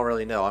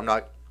really know. I'm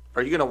not.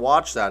 Are you going to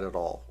watch that at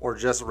all, or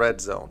just Red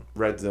Zone?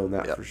 Red zone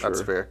that Yeah, for sure.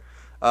 that's fair.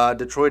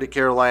 Detroit at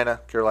Carolina.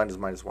 Carolina's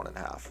minus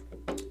 1.5.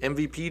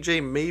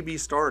 MVPJ may be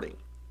starting,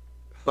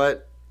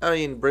 but I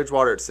mean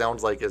Bridgewater. It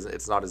sounds like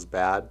it's not as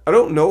bad. I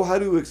don't know how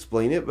to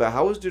explain it, but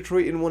how is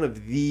Detroit in one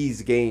of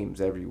these games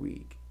every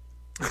week?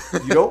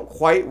 You don't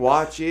quite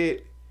watch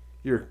it.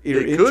 You're It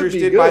could be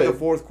interested by the good.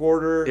 fourth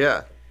quarter.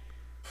 Yeah.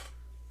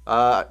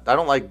 I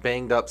don't like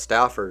banged up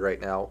Stafford right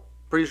now.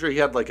 Pretty sure he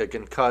had like a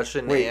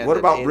concussion. Wait, and what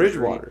an about injury.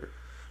 Bridgewater?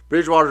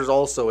 Bridgewater's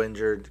also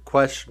injured,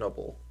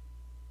 questionable.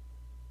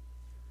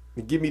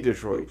 Give me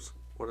Detroit. Oops.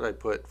 What did I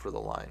put for the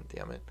line?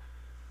 Damn it.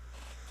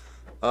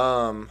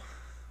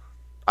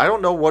 I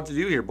don't know what to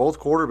do here. Both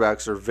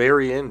quarterbacks are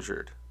very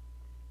injured.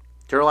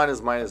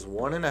 Carolina's minus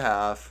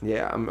 1.5.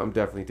 Yeah, I'm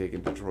definitely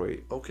taking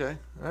Detroit. Okay,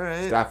 all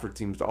right. Stafford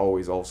seems to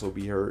always also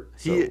be hurt.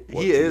 So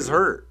what He to is do?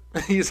 hurt.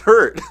 He's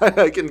hurt.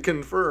 I can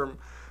confirm.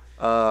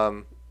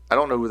 I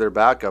don't know who their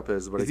backup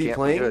is, but Is it he can't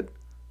playing? be good.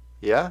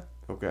 Yeah,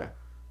 Okay,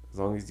 as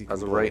long as he can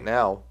as of play. right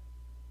now.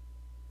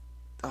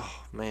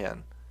 Oh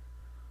man,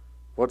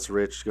 what's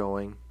Rich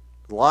going?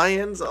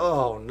 Lions?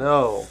 Oh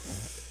no!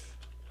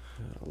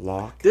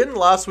 Lock. Didn't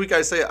last week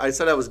I said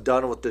I was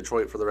done with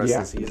Detroit for the rest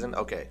Yeah. of the season?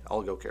 Okay,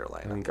 I'll go I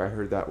Carolina. think I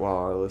heard that while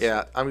I listened.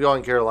 Yeah, I'm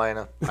going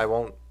Carolina. I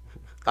won't.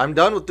 I'm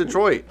done with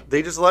Detroit.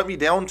 They just let me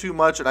down too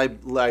much, and I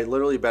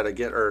literally bet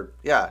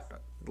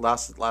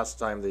last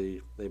time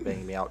they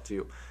banged me out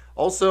too.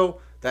 Also,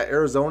 that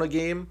Arizona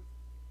game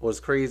was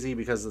crazy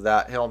because of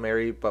that Hail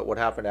Mary, but what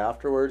happened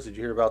afterwards? Did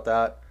you hear about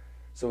that?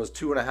 So it was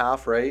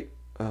 2.5, right?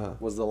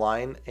 Was the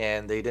line,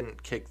 and they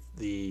didn't kick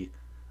the.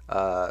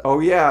 Oh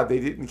yeah, they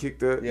didn't kick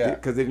the Yeah.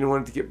 because they didn't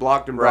want it to get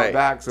blocked and brought Right.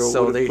 back, so,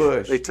 So it would have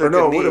pushed. they took or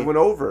no, a it would have knee. went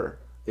over.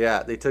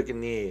 Yeah, they took a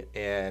knee,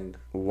 and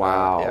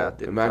Wow.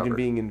 didn't Imagine cover.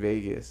 being in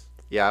Vegas.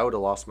 Yeah, I would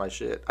have lost my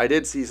shit. I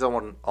did see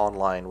someone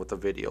online with a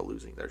video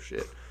losing their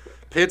shit.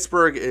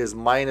 Pittsburgh is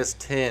minus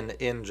 10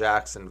 in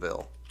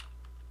Jacksonville.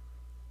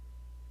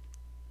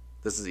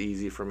 This is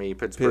easy for me.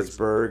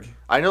 Pittsburgh,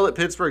 I know that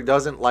Pittsburgh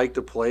doesn't like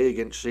to play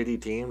against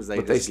shitty teams. They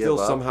but just they still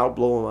give up. somehow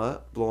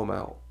blow them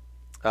out.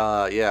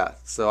 Yeah,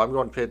 so I'm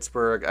going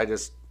Pittsburgh.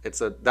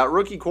 That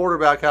rookie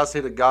quarterback has to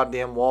hit a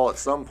goddamn wall at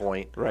some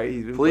point. Right?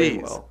 He's been playing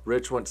Please. well.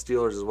 Rich went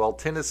Steelers as well.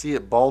 Tennessee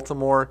at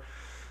Baltimore.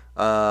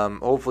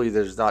 Hopefully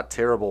there's not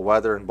terrible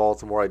weather in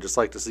Baltimore. I'd just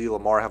like to see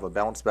Lamar have a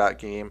bounce back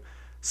game.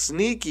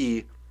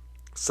 Sneaky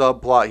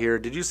subplot here.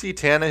 Did you see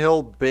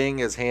Tannehill bang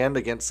his hand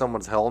against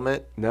someone's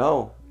helmet?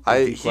 No,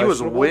 He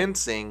was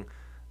wincing.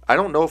 I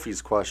don't know if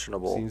he's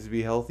questionable. Seems to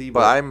be healthy,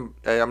 but I'm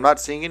not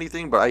seeing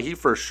anything, but he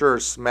for sure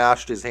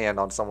smashed his hand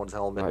on someone's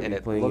helmet, Might and be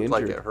it playing looked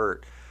like injured. it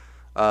hurt.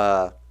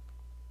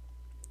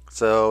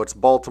 So it's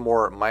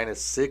Baltimore at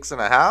minus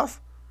 6.5.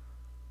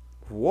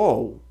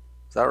 whoa.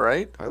 Is that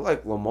right? I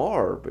like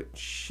Lamar, but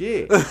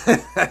shit.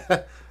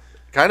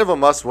 Kind of a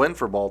must-win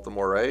for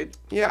Baltimore, right?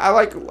 Yeah,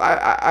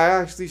 I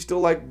actually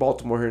still like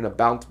Baltimore here in a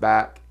bounce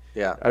back.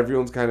 Yeah.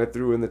 Everyone's kind of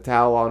threw in the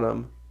towel on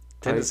them.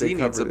 Tennessee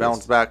needs to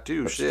bounce back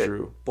too. That's Shit.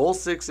 true. Both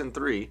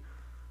 6-3,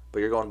 but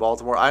you're going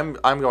Baltimore. I'm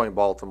going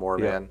Baltimore,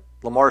 Yeah. man.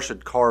 Lamar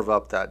should carve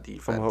up that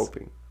defense. I'm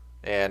hoping.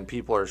 And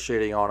people are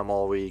shitting on him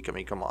all week. I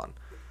mean, come on.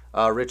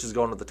 Rich is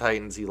going with the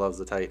Titans. He loves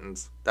the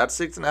Titans. That's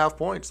 6.5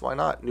 points. Why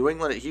not? New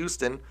England at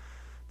Houston.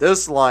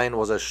 This line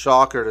was a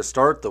shocker to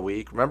start the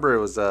week. Remember, it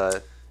was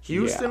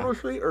Houston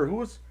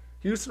was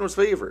Houston was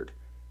favored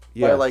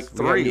by like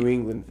 3. New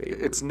England favored.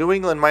 It's New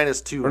England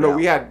 -2. Or no,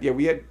 we had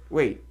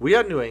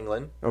New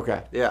England.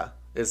 Okay. Yeah,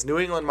 it's New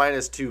England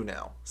 -2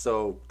 now.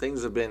 So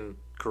things have been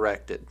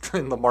corrected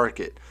in the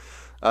market.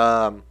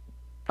 I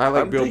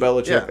like Bill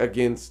Belichick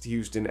against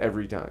Houston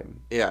every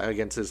time. Yeah,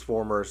 against his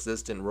former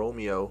assistant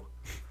Romeo.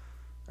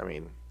 I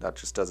mean, that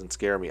just doesn't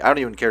scare me. I don't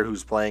even care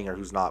who's playing or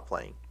who's not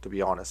playing, to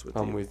be honest with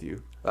you. I'm with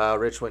you.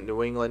 Rich went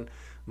New England.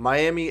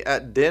 Miami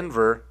at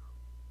Denver.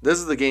 This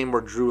is the game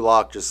where Drew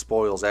Lock just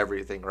spoils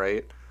everything,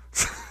 right?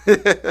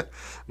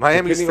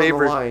 Miami's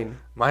favored.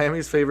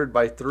 Miami's favored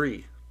by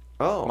 3.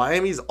 Oh,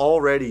 Miami's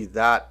already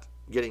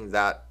getting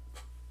that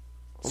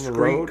on the street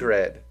road?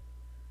 cred.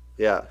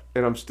 Yeah,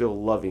 and I'm still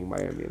loving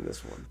Miami in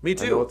this one. Me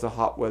too. I know it's a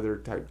hot weather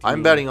type team.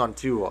 I'm betting on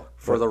Tua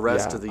for the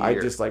rest of the year. I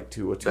just like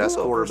Tua. Best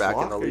quarterback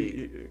in the Lock?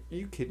 league. Are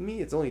you kidding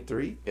me? It's only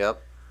 3.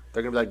 Yep.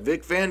 They're going to be like,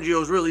 Vic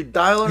Fangio's really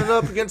dialing it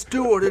up against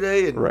Tua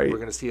today. And we're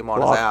going to see him on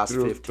his ass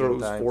 15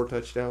 throws times. 4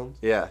 touchdowns.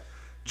 Yeah.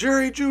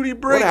 Jerry Jeudy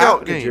What breakout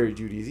happened game. to Jerry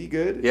Jeudy? Is he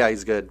good? Yeah,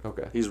 he's good.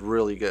 Okay. He's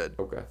really good.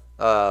 Okay.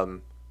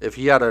 If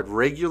he had a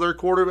regular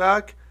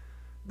quarterback,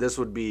 this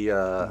would be...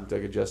 like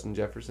a Justin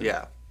Jefferson?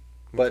 Yeah.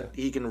 But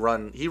he can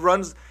run.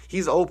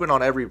 He's open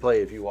on every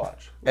play if you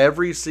watch.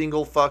 Every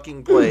single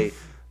fucking play,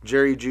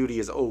 Jerry Jeudy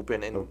is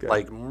open and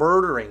like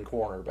murdering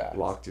cornerbacks.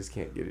 Locke just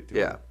can't get it to him.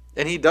 Yeah.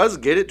 And he does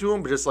get it to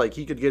him, but just like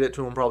he could get it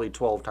to him probably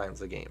 12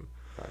 times a game.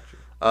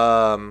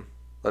 Gotcha.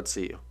 Let's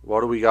see.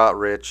 What do we got,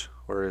 Rich?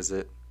 Where is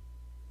it?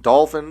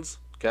 Dolphins.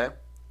 Okay.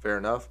 Fair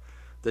enough.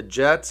 The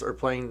Jets are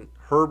playing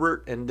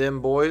Herbert and them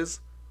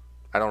boys.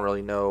 I don't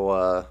really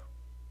know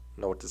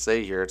what to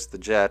say here. It's the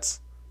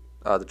Jets.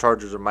 The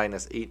Chargers are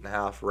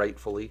 -8.5,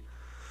 rightfully.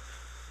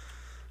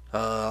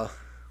 I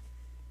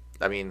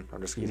mean,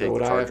 I'm just going to take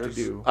the Chargers.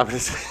 You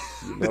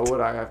know what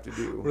I have to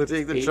do. I'm going to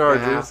take the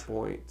Chargers. 8.5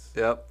 points.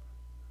 Yep.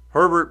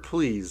 Herbert,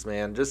 please,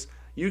 man.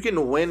 You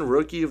can win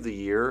Rookie of the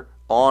Year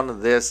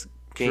on this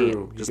game.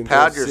 True. Just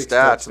pad your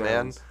stats, touchdowns.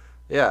 man.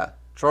 Yeah.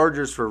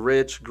 Chargers for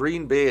Rich.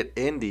 Green Bay at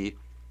Indy.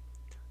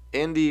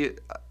 Indy...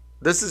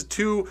 These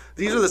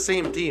are the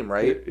same team,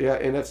 right? Yeah,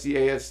 NFC,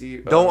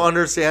 AFC. Don't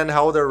understand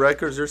how their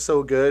records are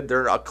so good.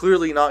 They're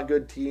clearly not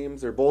good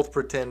teams. They're both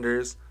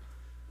pretenders.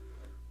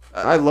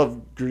 I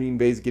love Green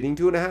Bay's getting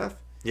 2.5.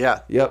 Yeah.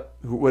 Yep.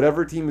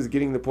 Whatever team is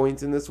getting the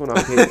points in this one,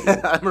 I'm taking.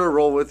 I'm going to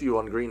roll with you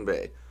on Green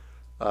Bay.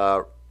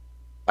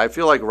 I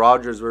feel like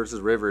Rodgers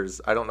versus Rivers.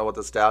 I don't know what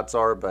the stats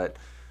are, but...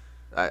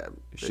 it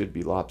should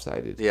be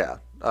lopsided. Yeah.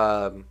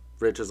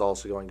 Rich is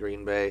also going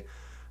Green Bay.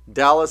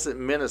 Dallas at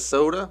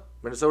Minnesota.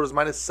 Minnesota's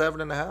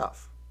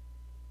 -7.5.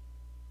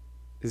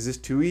 Is this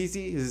too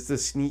easy? Is this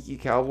a sneaky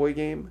Cowboy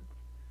game?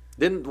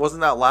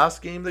 Wasn't that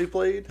last game they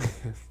played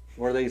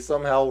where they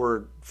somehow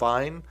were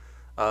fine?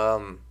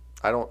 That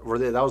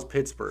was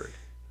Pittsburgh.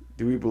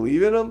 Do we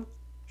believe in them?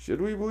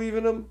 Should we believe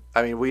in them?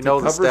 I mean, we know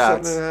the cover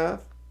stats.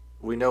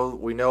 7.5?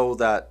 We know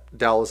that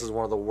Dallas is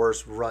one of the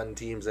worst run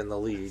teams in the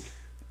league.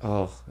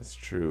 Oh, that's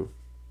true.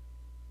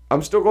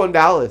 I'm still going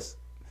Dallas.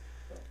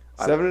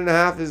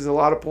 7.5 is a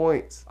lot of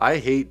points. I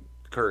hate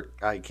Kirk.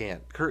 I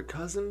can't. Kirk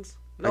Cousins?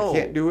 No. I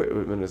can't do it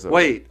with Minnesota.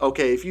 Wait,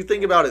 okay, if you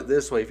think about it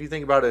this way, if you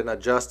think about it in a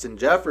Justin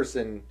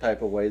Jefferson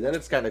type of way, then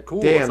it's kind of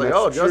cool. Damn, it's like,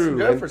 that's Justin true.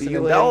 Jefferson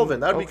and Dalvin,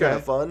 that'd be kind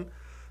of fun.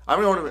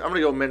 I'm gonna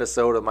go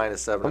Minnesota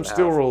 -7.5. I'm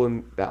still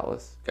rolling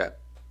Dallas. Okay.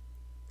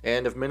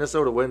 And if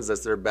Minnesota wins this,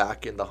 they're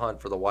back in the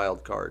hunt for the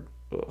wild card.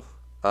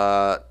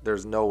 Ugh.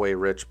 There's no way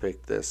Rich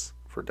picked this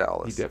for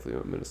Dallas. He definitely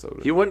went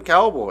Minnesota. He went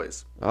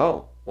Cowboys.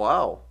 Oh.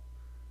 Wow.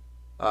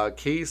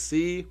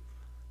 KC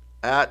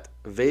at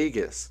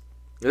Vegas.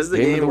 This is the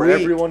game where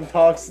everyone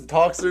talks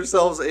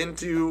themselves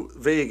into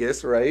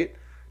Vegas, right?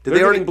 They're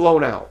getting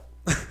blown out.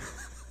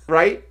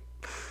 Right?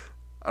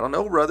 I don't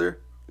know, brother.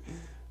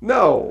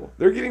 No,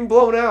 they're getting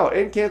blown out.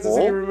 And Kansas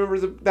City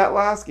remembers that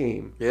last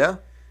game. Yeah?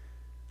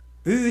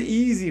 This is an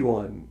easy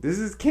one. This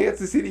is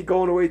Kansas City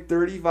going away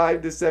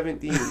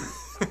 35-17.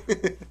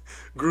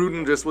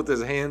 Gruden just with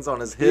his hands on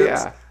his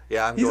hips.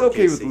 Yeah, I'm he's going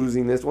okay KC. with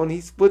losing this one.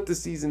 He split the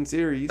season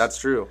series. That's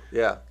true.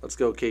 Yeah, let's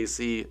go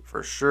KC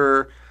for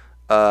sure.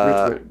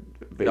 No,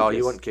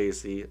 you went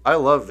KC. I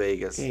love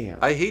Vegas. Damn.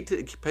 I hate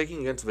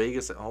picking against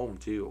Vegas at home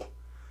too.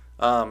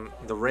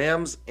 The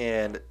Rams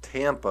and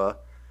Tampa.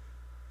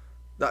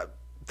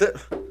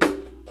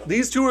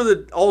 These two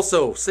are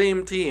also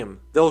same team.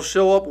 They'll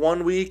show up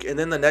one week and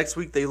then the next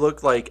week they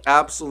look like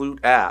absolute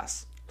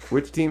ass.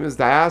 Which team is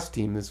the ass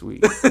team this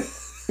week?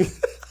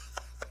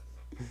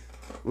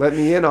 Let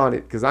me in on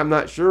it because I'm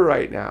not sure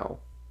right now.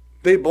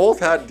 They both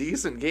had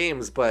decent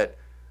games, but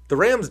the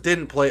Rams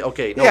didn't play.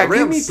 Okay, no, Yeah, the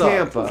Rams give me suck.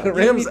 Tampa. The Give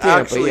me Rams Tampa,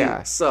 actually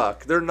yeah.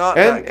 suck. They're not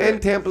that good.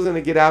 And Tampa's going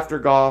to get after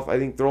Goff. I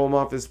think throw him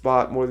off his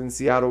spot more than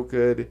Seattle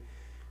could.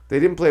 They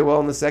didn't play well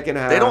in the second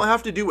half. They don't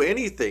have to do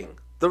anything.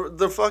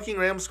 The fucking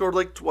Rams scored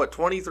like, what,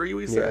 23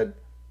 we said?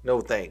 No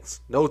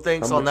thanks. No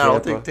thanks on that.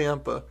 I'll take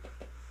Tampa.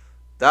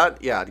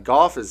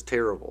 Goff is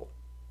terrible.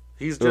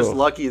 He's just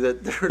lucky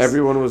that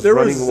everyone was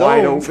running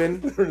wide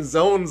open. There were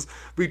zones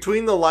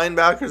between the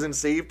linebackers and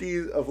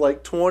safeties of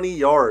like 20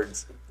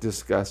 yards.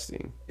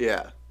 Disgusting.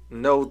 Yeah.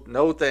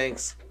 No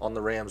thanks on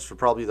the Rams for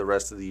probably the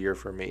rest of the year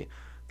for me.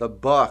 The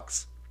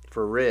Bucks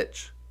for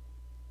Rich.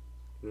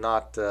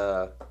 Not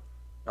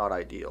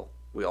ideal.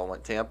 We all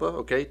went Tampa.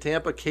 Okay,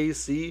 Tampa,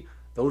 KC.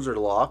 Those are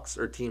locks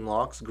or team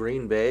locks.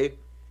 Green Bay,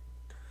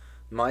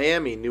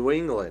 Miami, New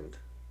England,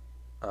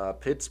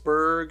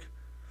 Pittsburgh,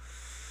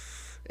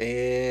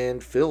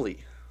 and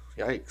Philly.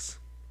 Yikes.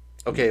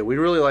 Okay, we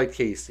really like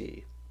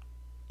KC.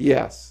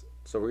 Yes.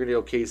 So we're going to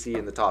go KC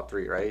in the top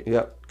 3, right?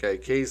 Yep. Okay,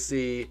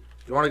 KC.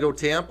 You want to go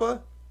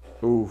Tampa?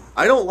 Ooh.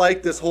 I don't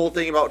like this whole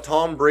thing about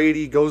Tom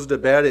Brady goes to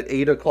bed at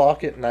 8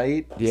 o'clock at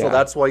night. Yeah. So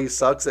that's why he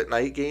sucks at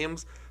night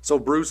games. So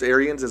Bruce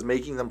Arians is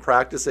making them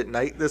practice at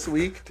night this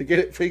week to get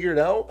it figured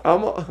out.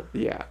 I'm Not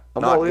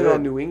all in good.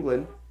 on New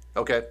England.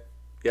 Okay.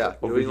 Yeah,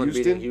 Over New England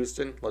Houston? beating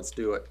Houston. Let's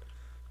do it.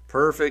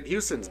 Perfect.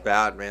 Houston's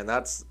bad, man.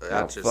 That's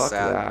just fuck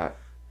sad.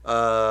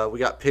 that. We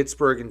got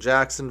Pittsburgh and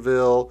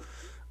Jacksonville.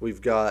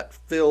 We've got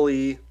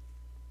Philly.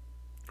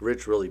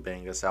 Rich really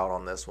banged us out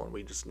on this one.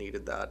 We just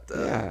needed that.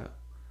 Yeah.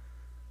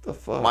 The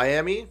fuck?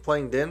 Miami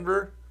playing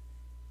Denver.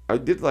 I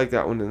did like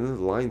that one, and then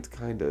the line's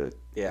kind of...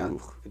 Yeah,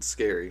 it's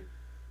scary.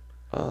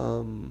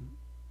 Tampa?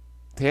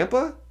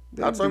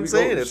 That's Do what I'm we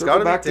saying. It's got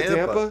to back be to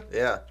Tampa.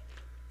 Yeah.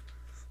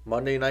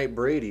 Monday Night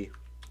Brady.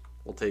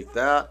 We'll take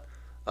that.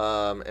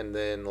 And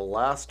then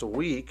last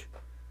week,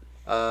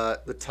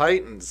 the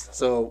Titans.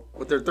 So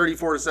with their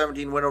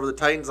 34-17 win over the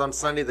Titans on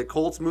Sunday, the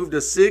Colts moved to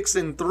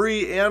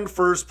 6-3 and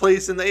first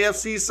place in the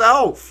AFC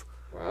South.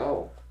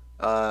 Wow.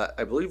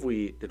 I believe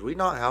did we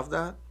not have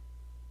that?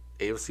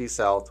 AFC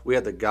South. We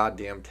had the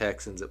goddamn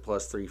Texans at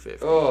plus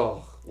 350.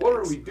 Oh, what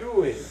are we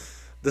doing?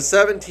 The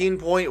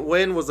 17-point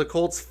win was the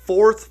Colts'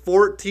 fourth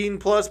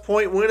 14-plus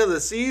point win of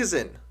the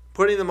season,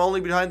 putting them only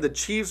behind the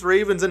Chiefs,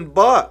 Ravens, and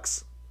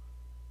Bucks.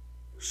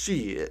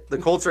 Shit. The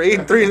Colts are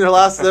 8-3 in their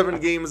last 7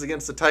 games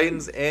against the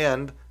Titans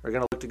and are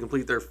going to look to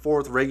complete their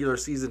 4th regular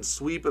season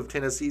sweep of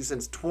Tennessee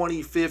since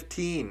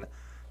 2015.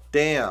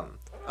 Damn.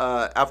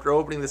 After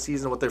opening the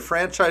season with their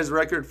franchise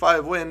record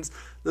 5 wins,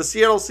 the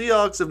Seattle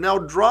Seahawks have now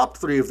dropped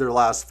 3 of their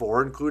last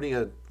 4, including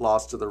a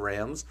loss to the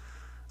Rams.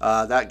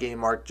 That game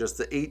marked just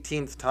the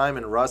 18th time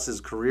in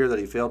Russ's career that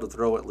he failed to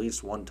throw at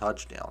least 1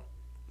 touchdown.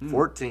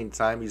 14th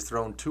time he's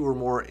thrown 2 or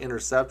more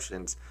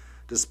interceptions.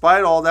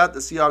 Despite all that, the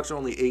Seahawks are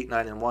only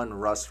 8-9-1.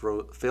 Russ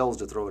fails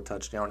to throw a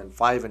touchdown, and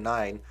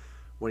 5-9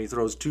 when he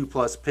throws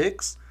 2+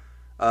 picks.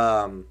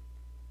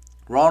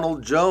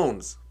 Ronald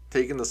Jones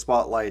taking the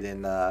spotlight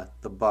in the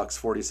Bucks'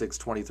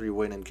 46-23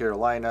 win in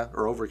Carolina,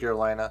 or over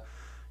Carolina.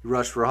 He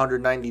rushed for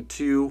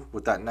 192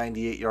 with that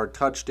 98-yard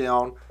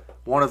touchdown.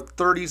 One of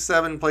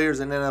 37 players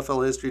in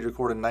NFL history to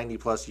record a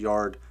 90-plus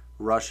yard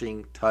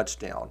rushing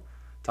touchdown.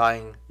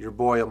 Tying your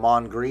boy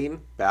Amon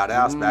Green,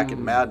 badass back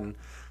in Madden,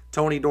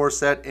 Tony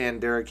Dorsett,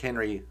 and Derrick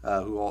Henry,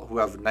 who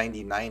have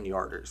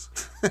 99-yarders.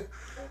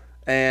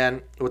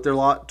 And with their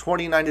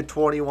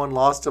 29-21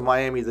 loss to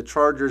Miami, the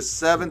Chargers'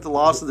 7th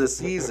loss of the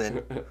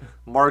season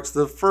marks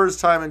the first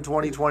time in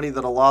 2020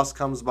 that a loss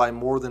comes by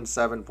more than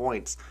 7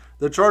 points.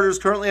 The Chargers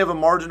currently have a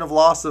margin of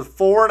loss of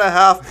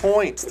 4.5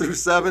 points through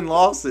 7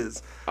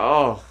 losses.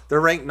 Oh.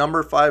 They're ranked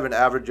number 5 in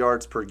average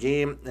yards per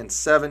game and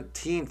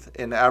 17th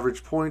in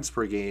average points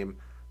per game,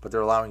 but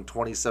they're allowing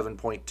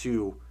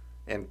 27.2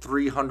 and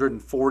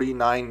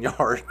 349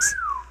 yards.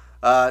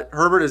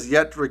 Herbert has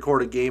yet to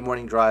record a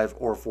game-winning drive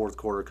or fourth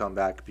quarter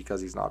comeback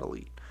because he's not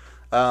elite.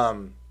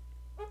 And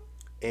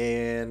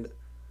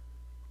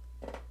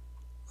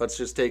let's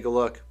just take a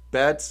look.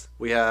 Bets,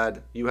 you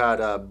had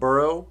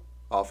Burrow,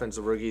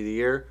 offensive rookie of the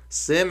year.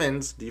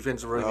 Simmons,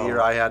 defensive rookie of the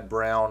year. I had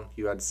Brown.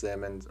 You had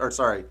Simmons.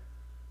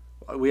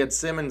 We had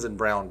Simmons and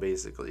Brown,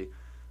 basically.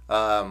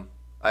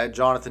 I had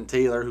Jonathan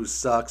Taylor, who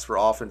sucks, for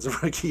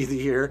offensive rookie of the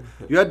year.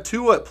 You had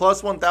Tua at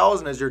plus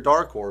 1,000 as your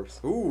dark horse.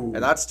 Ooh.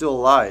 And that's still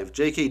alive.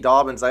 J.K.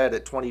 Dobbins, I had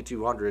at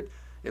 2,200.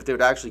 If they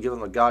would actually give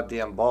him the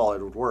goddamn ball,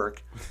 it would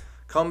work.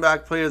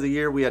 Comeback player of the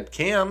year, we had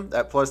Cam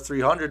at plus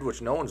 300,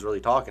 which no one's really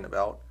talking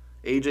about.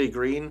 A.J.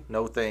 Green,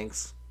 no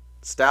thanks.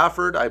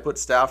 Stafford, I put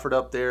Stafford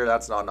up there.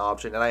 That's not an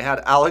option. And I had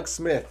Alex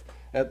Smith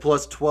at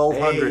plus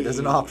 1,200 as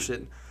an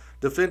option.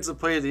 Defensive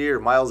player of the year,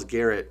 Myles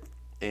Garrett.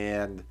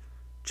 And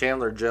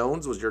Chandler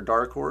Jones was your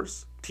dark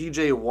horse.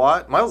 TJ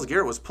Watt. Myles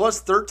Garrett was plus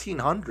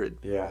 1,300.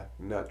 Yeah,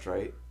 nuts,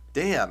 right?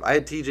 Damn. I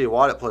had TJ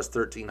Watt at plus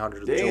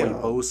 1,300. Damn.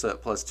 Joey Bosa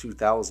at plus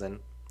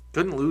 2,000.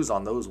 Couldn't lose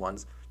on those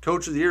ones.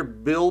 Coach of the year,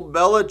 Bill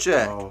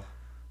Belichick,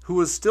 who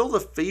was still the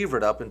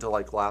favorite up until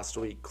like last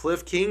week.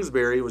 Cliff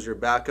Kingsbury was your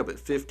backup at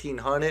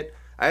 1,500.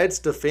 I had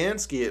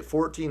Stefanski at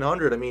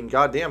 1,400. I mean,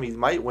 goddamn, he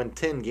might win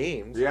 10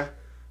 games. Yeah.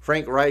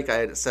 Frank Reich, I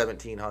had at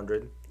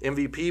 1,700.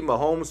 MVP,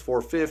 Mahomes,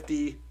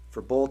 450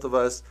 for both of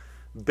us.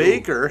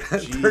 Baker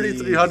at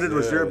 3,300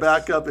 was your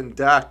backup, and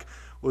Dak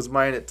was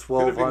mine at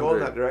Could have been going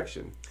 1,200. that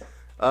direction.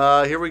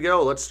 Here we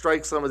go. Let's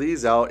strike some of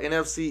these out.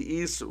 NFC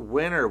East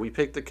winner. We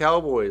picked the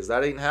Cowboys.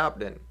 That ain't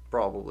happening,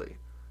 probably.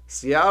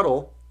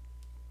 Seattle,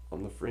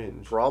 On the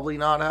fringe. probably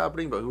not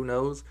happening, but who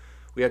knows.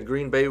 We had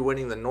Green Bay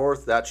winning the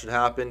North. That should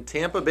happen.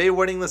 Tampa Bay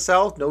winning the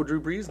South. No Drew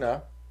Brees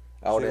now.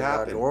 Out Should in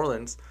happen. New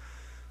Orleans.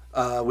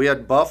 We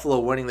had Buffalo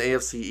winning the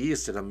AFC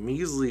East at a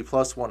measly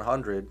plus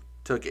 100.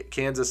 Took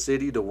Kansas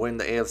City to win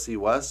the AFC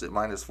West at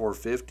minus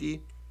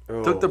 450.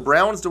 Oh. Took the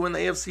Browns to win the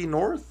AFC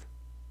North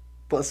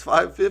plus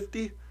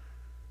 550.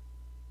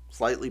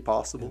 Slightly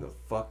possible. And the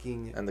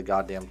fucking... And the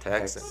goddamn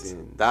Texans.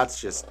 Texans. That's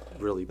just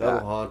really That'll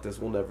bad. haunt us.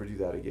 We'll never do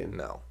that again.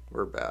 No,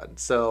 we're bad.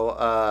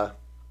 So,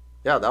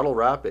 yeah, that'll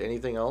wrap it.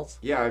 Anything else?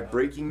 Yeah, I have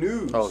breaking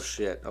news. Oh,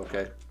 shit.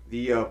 Okay.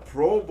 The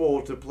Pro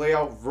Bowl to play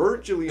out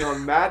virtually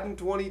on Madden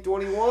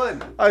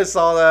 2021. I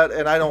saw that,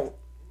 and I don't...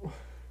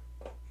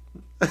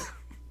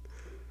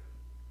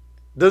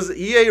 Does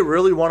EA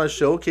really want to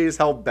showcase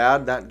how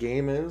bad that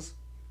game is?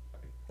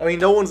 I mean,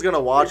 no one's going to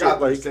watch They got it.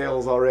 their Like,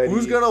 sales already.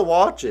 who's going to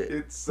watch it?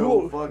 It's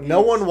so fucking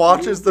No one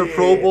watches the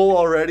Pro stupid. Bowl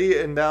already,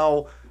 and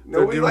now...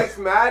 they're Nobody doing- likes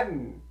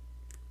Madden.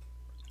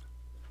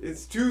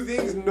 It's two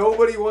things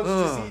nobody wants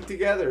to see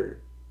together.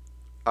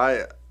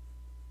 I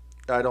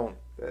don't...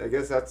 I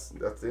guess that's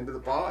the end of the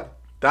pod.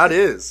 That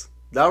is.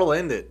 That'll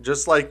end it.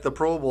 Just like the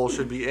Pro Bowl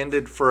should be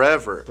ended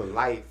forever. For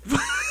life.